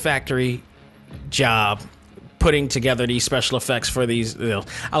satisfactory job putting together these special effects for these.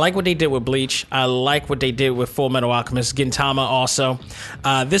 I like what they did with Bleach. I like what they did with Full Metal Alchemist, Gintama also.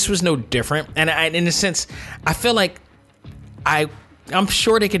 This was no different. And in a sense, I feel like I'm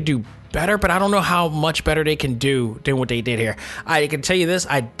sure they could do better, but I don't know how much better they can do than what they did here. I can tell you this,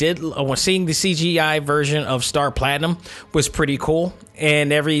 seeing the CGI version of Star Platinum was pretty cool,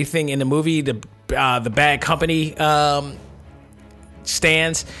 and everything in the movie, the Bad Company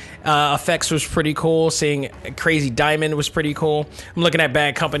stands effects was pretty cool. Seeing Crazy Diamond was pretty cool. I'm looking at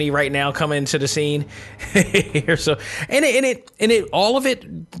Bad Company right now coming into the scene here. So and all of it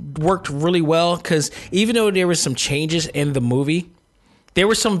worked really well, because even though there was some changes in the movie, there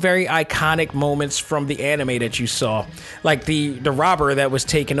were some very iconic moments from the anime that you saw, like the robber that was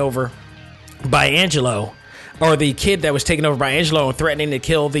taken over by Angelo, or the kid that was taken over by Angelo and threatening to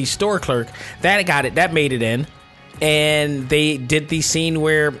kill the store clerk. That made it in. And they did the scene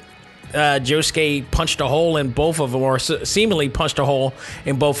where Josuke punched a hole in both of them, or seemingly punched a hole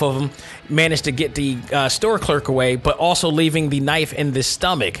in both of them, managed to get the store clerk away, but also leaving the knife in the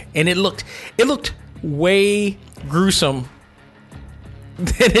stomach. And it looked way gruesome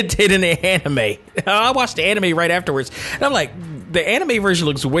than it did in the anime. I watched the anime right afterwards, and I'm like, the anime version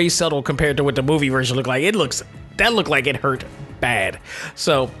looks way subtle compared to what the movie version looked like. That looked like it hurt bad.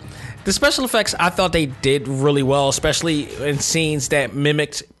 So the special effects, I thought they did really well, especially in scenes that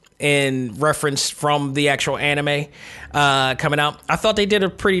mimicked and referenced from the actual anime coming out. I thought they did a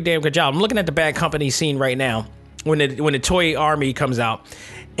pretty damn good job. I'm looking at the Bad Company scene right now when the Toy Army comes out,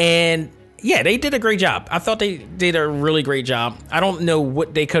 and yeah, they did a great job. I thought they did a really great job. I don't know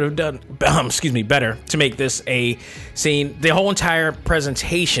what they could have done, better to make this a scene. The whole entire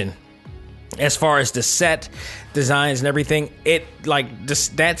presentation, as far as the set designs and everything,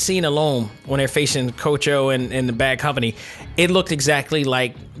 that scene alone when they're facing Kocho and the Bad Company, it looked exactly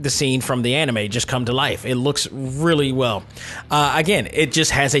like the scene from the anime just come to life. It looks really well. Again, it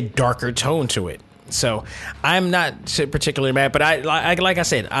just has a darker tone to it. So I'm not particularly mad, but I like I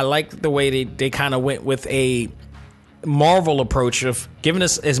said, I like the way they kind of went with a Marvel approach of giving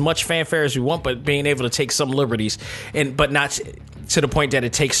us as much fanfare as we want, but being able to take some liberties, but not to the point that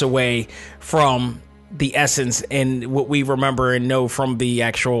it takes away from the essence and what we remember and know from the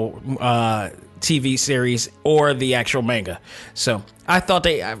actual TV series or the actual manga. So I thought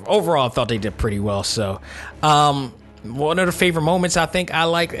they did pretty well. So one of the favorite moments I think I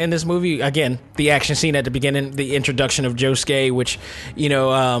like in this movie, again, the action scene at the beginning, the introduction of Josuke, which,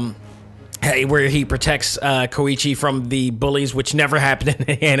 where he protects Koichi from the bullies, which never happened in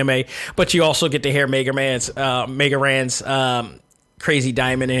the anime. But you also get to hear Mega Ran's Crazy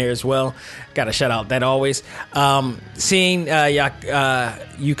Diamond in here as well. Got to shout out that always. Seeing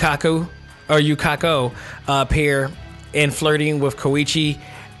Yukako appear and flirting with Koichi,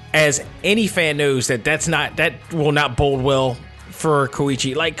 as any fan knows that will not bode well for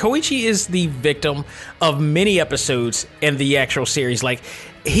Koichi. Like, Koichi is the victim of many episodes in the actual series. Like,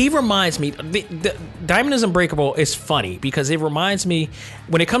 he reminds me, the Diamond is Unbreakable is funny because it reminds me,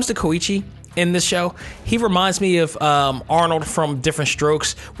 when it comes to Koichi in this show, he reminds me of Arnold from Different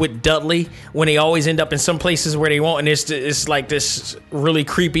Strokes with Dudley, when they always end up in some places where they won't, and it's like this really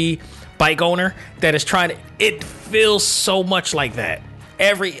creepy bike owner that is trying to, it feels so much like that.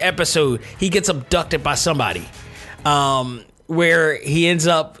 Every episode, he gets abducted by somebody, where he ends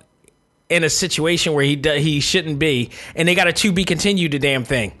up in a situation where he shouldn't be, and they got a to be continued the damn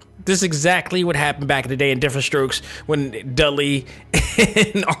thing. This is exactly what happened back in the day in Different Strokes when Dudley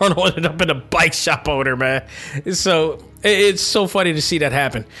and Arnold ended up in a bike shop owner, man. So it's so funny to see that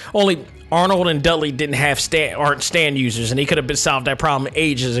happen. Only Arnold and Dudley aren't stand users, and he could have solved that problem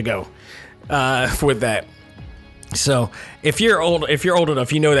ages ago with that. So if you're old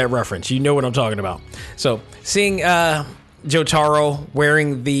enough, you know that reference. You know what I'm talking about. So seeing Jotaro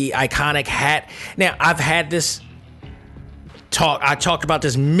wearing the iconic hat. Now, I've had this talk. I talked about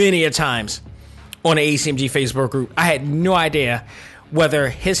this many a times on the ACMG Facebook group. I had no idea whether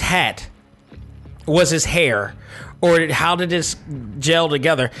his hat was his hair or how did this gel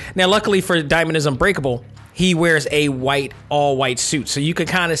together. Now, luckily for Diamond is Unbreakable, he wears a all white suit. So you can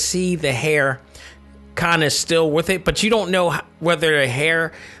kind of see the hair kind of still with it, but you don't know whether the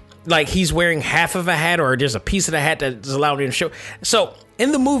hair, like he's wearing half of a hat or there's a piece of the hat that's allowed him to show. So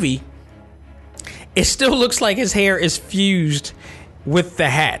in the movie, it still looks like his hair is fused with the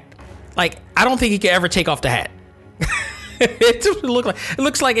hat. Like, I don't think he could ever take off the hat. It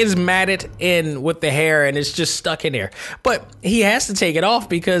looks like it's matted in with the hair and it's just stuck in there. But he has to take it off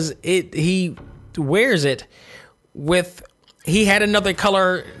because he wears it with. He had another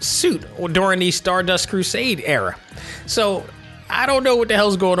color suit during the Stardust Crusade era. So I don't know what the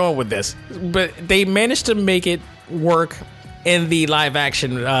hell's going on with this, but they managed to make it work in the live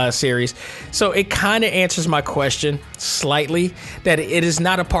action series. So it kind of answers my question slightly that it is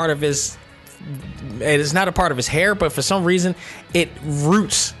not a part of his hair, but for some reason it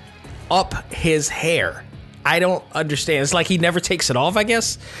roots up his hair. I don't understand. It's like he never takes it off, I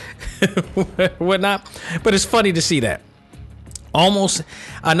guess. Whatnot. But it's funny to see that. Almost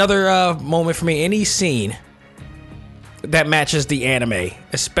another moment for me. Any scene that matches the anime,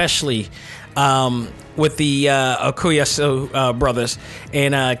 especially with the Okuyasu brothers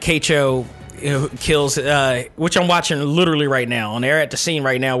and Keicho kills, which I'm watching literally right now. And they're at the scene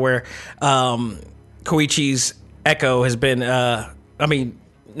right now where Koichi's echo has been,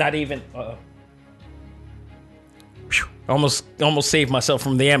 not even... almost saved myself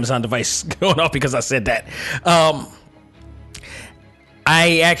from the Amazon device going off because I said that.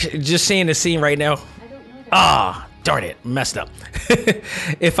 I actually just seeing the scene right now. Darn it, messed up.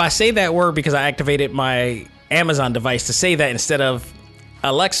 If I say that word because I activated my Amazon device to say that instead of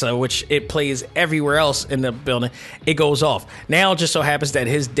Alexa, which it plays everywhere else in the building, it goes off. Now it just so happens that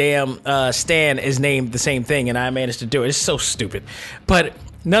his damn stand is named the same thing, and I managed to do it. It's so stupid. But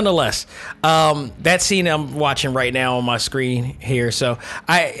nonetheless, that scene I'm watching right now on my screen here. So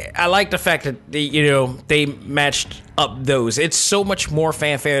I like the fact that they matched up those. It's so much more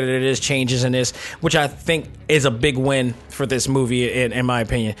fanfare than it is changes in this, which I think is a big win for this movie, in my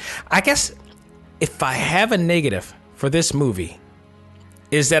opinion. I guess if I have a negative for this movie,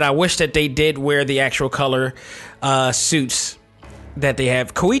 is that I wish that they did wear the actual color suits that they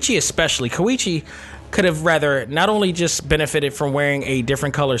have. Koichi especially. Koichi could have rather not only just benefited from wearing a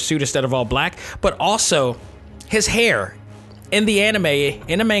different color suit instead of all black, but also his hair. In the anime,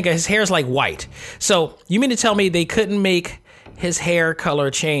 in the manga, his hair is like white. So you mean to tell me they couldn't make his hair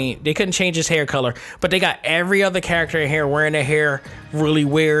color change? They couldn't change his hair color, but they got every other character in here wearing their hair really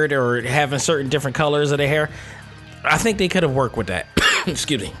weird or having certain different colors of their hair. I think they could have worked with that.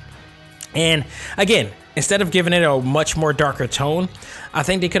 Excuse me. And again, instead of giving it a much more darker tone, I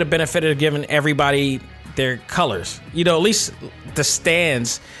think they could have benefited of giving everybody their colors. At least the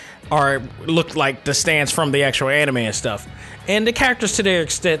stands look like the stands from the actual anime and stuff. And the characters to their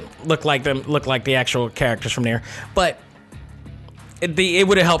extent look like the actual characters from there. But it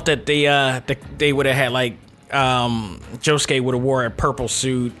would have helped that they would have had like Josuke would have wore a purple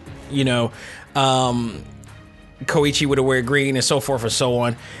suit, Koichi would have wear green and so forth and so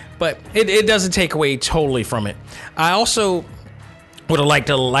on. But it doesn't take away totally from it. I also would have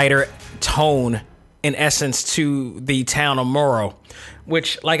liked a lighter tone, in essence, to the town of Moro,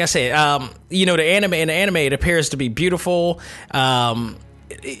 which, like I said, the anime, it appears to be beautiful. A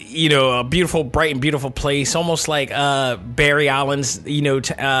beautiful, bright and beautiful place, almost like Barry Island's,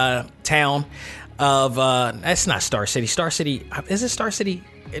 town of that's not Star City. Star City, is it Star City?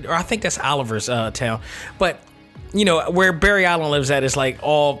 Or I think that's Oliver's town, but. Where Barry Island lives at is like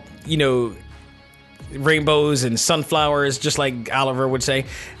all, rainbows and sunflowers, just like Oliver would say.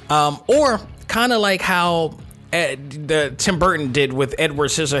 Or kind of like how the Tim Burton did with Edward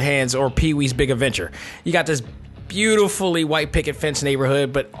Scissorhands or Pee-wee's Big Adventure. You got this beautifully white picket fence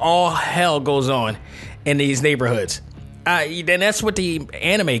neighborhood, but all hell goes on in these neighborhoods. And that's what the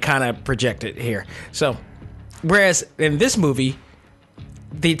anime kind of projected here. So, whereas in this movie,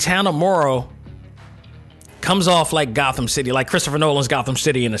 the town of Moro comes off like Gotham City, like Christopher Nolan's Gotham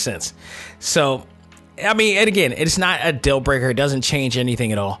City in a sense. So, I mean, and again, it's not a deal breaker. It doesn't change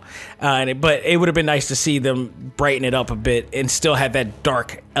anything at all. But it would have been nice to see them brighten it up a bit and still have that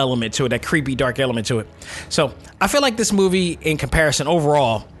dark element to it, that creepy dark element to it. So, I feel like this movie, in comparison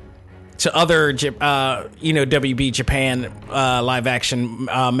overall to other, WB Japan live action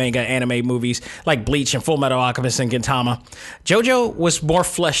manga anime movies like Bleach and Full Metal Alchemist and Gintama, JoJo was more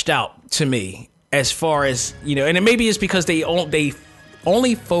fleshed out to me. As far as, and it maybe is because they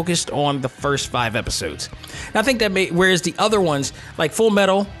only focused on the first 5 episodes. And I think that whereas the other ones, like Full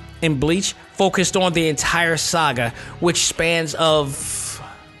Metal and Bleach, focused on the entire saga, which spans of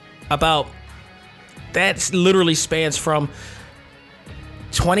that literally spans from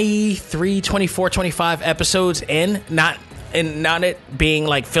 23, 24, 25 episodes not it being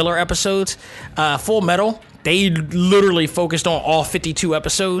like filler episodes. Full Metal, they literally focused on all 52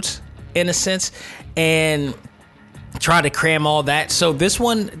 episodes. In a sense, and try to cram all that. So this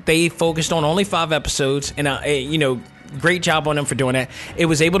one, they focused on only 5 episodes, and great job on them for doing that. It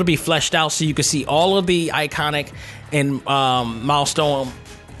was able to be fleshed out so you could see all of the iconic and milestone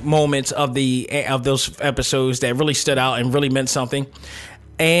moments of those episodes that really stood out and really meant something.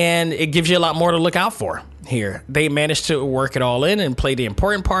 And it gives you a lot more to look out for here. They managed to work it all in and play the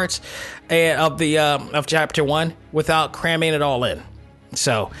important parts of chapter 1 without cramming it all in.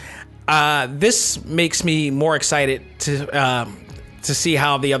 So. This makes me more excited to see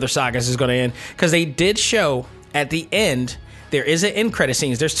how the other sagas is going to end, because they did show at the end there is an end credit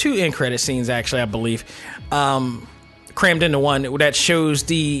scenes. There's 2 end credit scenes actually, I believe, crammed into one that shows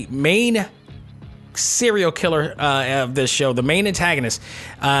the main serial killer of this show, the main antagonist,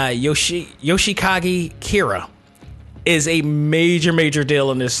 Yoshikage Kira, is a major deal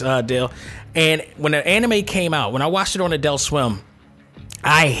in this deal. And when the anime came out, when I watched it on Adult Swim,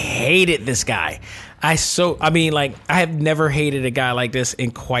 I hated this guy. I have never hated a guy like this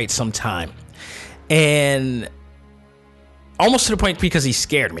in quite some time. And almost to the point because he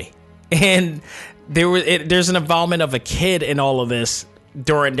scared me. And there's an involvement of a kid in all of this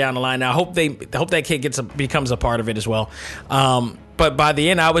during down the line. Now, I hope that kid becomes a part of it as well. But by the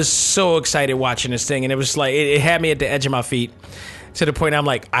end, I was so excited watching this thing, and it was like it had me at the edge of my feet. To the point I'm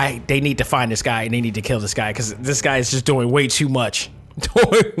like, they need to find this guy and they need to kill this guy, because this guy is just doing way too much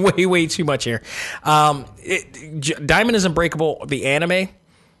way too much here. Diamond is Unbreakable, the anime,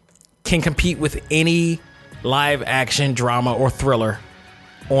 can compete with any live action drama or thriller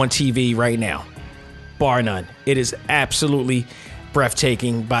on TV right now, bar none. It is absolutely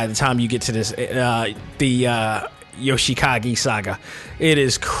breathtaking by the time you get to this, the Yoshikage saga. It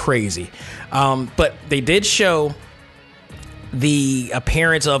is crazy. But they did show the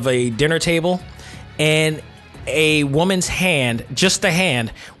appearance of a dinner table and a woman's hand, just the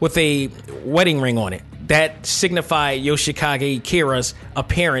hand, with a wedding ring on it. That signified Yoshikage Kira's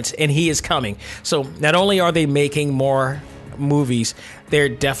appearance, and he is coming. So not only are they making more movies, they're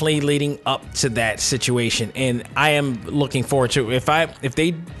definitely leading up to that situation, and I am looking forward to it. If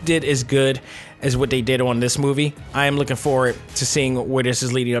they did as good as what they did on this movie, I am looking forward to seeing where this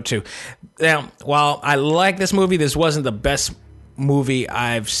is leading up to. Now, while I like this movie, this wasn't the best movie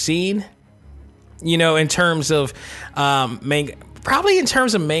I've seen, in terms of manga. Probably in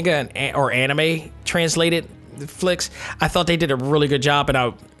terms of manga or anime translated flicks, I thought they did a really good job, and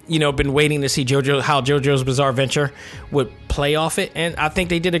I've been waiting to see how JoJo's Bizarre Adventure would play off it, and I think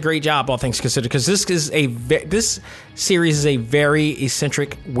they did a great job, all things considered, because this series is a very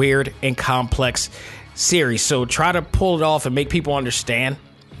eccentric, weird, and complex series. So try to pull it off and make people understand.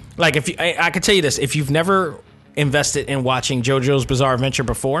 Like, I can tell you this: if you've never invested in watching JoJo's Bizarre Adventure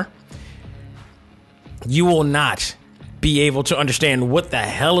before, you will not be able to understand what the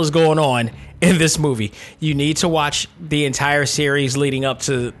hell is going on in this movie. You need to watch the entire series leading up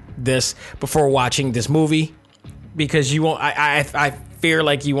to this before watching this movie, because you won't. I fear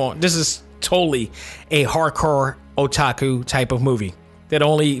like you won't. This is totally a hardcore otaku type of movie that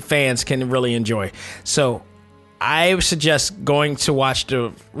only fans can really enjoy. So I would suggest going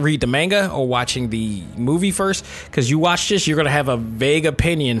to read the manga or watching the movie first, because you watch this, you're going to have a vague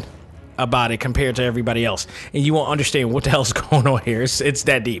opinion about it compared to everybody else, and you won't understand what the hell's going on here. It's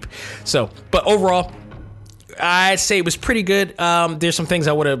that deep. So, but overall, I'd say it was pretty good. There's some things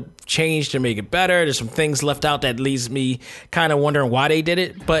I would have changed to make it better. There's some things left out that leaves me kind of wondering why they did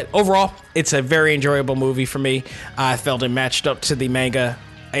it. But overall, it's a very enjoyable movie for me. I felt it matched up to the manga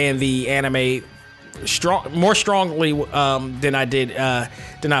and the anime more strongly than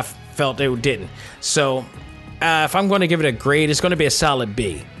I felt it didn't. So, if I'm going to give it a grade, it's going to be a solid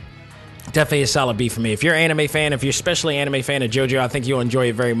B. Definitely a solid B for me. If you're an anime fan, if you're especially an anime fan of JoJo, I think you'll enjoy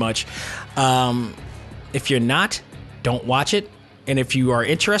it very much. If you're not, don't watch it. And if you are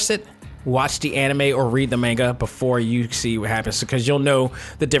interested, watch the anime or read the manga before you see what happens, because you'll know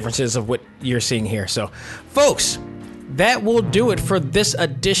the differences of what you're seeing here. So, folks, that will do it for this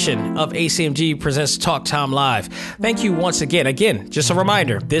edition of ACMG Presents Talk Time Live. Thank you once again. Again, just a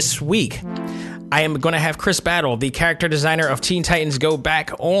reminder, this week, I am going to have Chris Battle, the character designer of Teen Titans Go,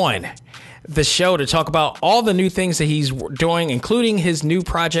 back on the show to talk about all the new things that he's doing, including his new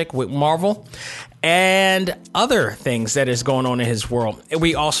project with Marvel and other things that is going on in his world.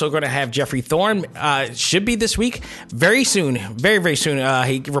 We also going to have Jeffrey Thorne, should be this week, very soon, very, very soon.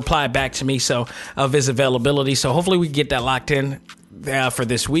 He replied back to me of his availability. So hopefully we get that locked in for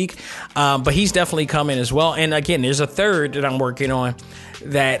this week. But he's definitely coming as well. And again, there's a third that I'm working on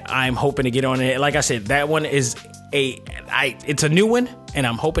that I'm hoping to get on it. Like I said, that one is it's a new one, and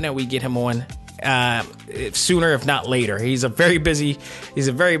I'm hoping that we get him on sooner, if not later. He's a very busy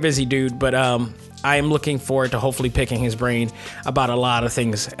dude, but I am looking forward to hopefully picking his brain about a lot of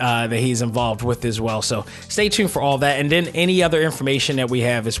things that he's involved with as well. So stay tuned for all that, and then any other information that we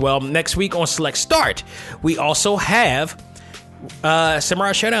have as well. Next week on Select Start, we also have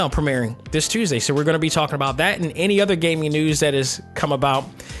Samurai Showdown premiering this Tuesday, so we're going to be talking about that and any other gaming news that has come about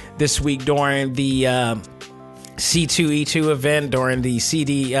this week during the C2E2 event, during the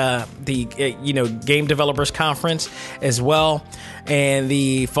Game Developers Conference as well, and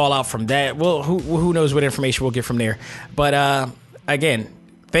the fallout from that. Well, who knows what information we'll get from there. But again,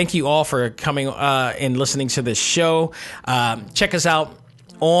 thank you all for coming and listening to this show. Check us out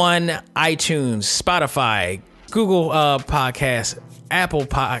on iTunes, Spotify, Google Podcasts, Apple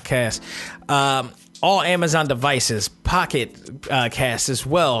Podcasts, all Amazon devices, Pocket Cast as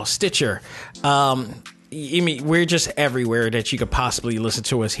well, Stitcher. We're just everywhere that you could possibly listen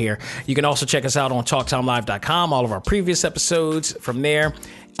to us here. You can also check us out on TalkTimeLive.com, all of our previous episodes from there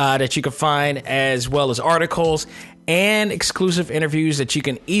that you can find, as well as articles and exclusive interviews that you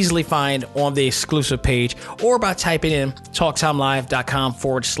can easily find on the exclusive page or by typing in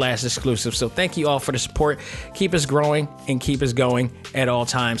TalkTimeLive.com/exclusive. So thank you all for the support. Keep us growing and keep us going at all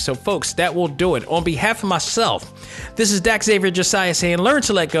times. So folks, that will do it. On behalf of myself, this is Dak Xavier Josiah saying, learn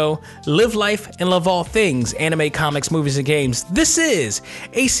to let go, live life, and love all things anime, comics, movies, and games. This is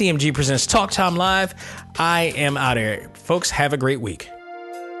ACMG Presents Talk Time Live. I am out of here. Folks, have a great week.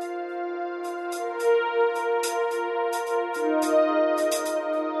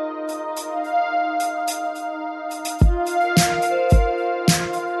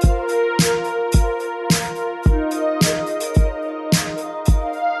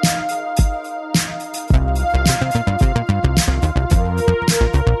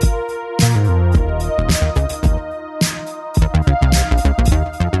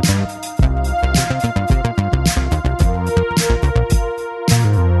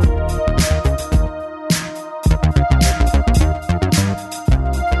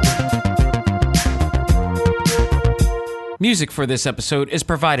 Music for this episode is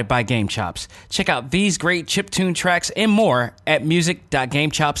provided by Game Chops. Check out these great chiptune tracks and more at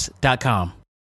music.gamechops.com.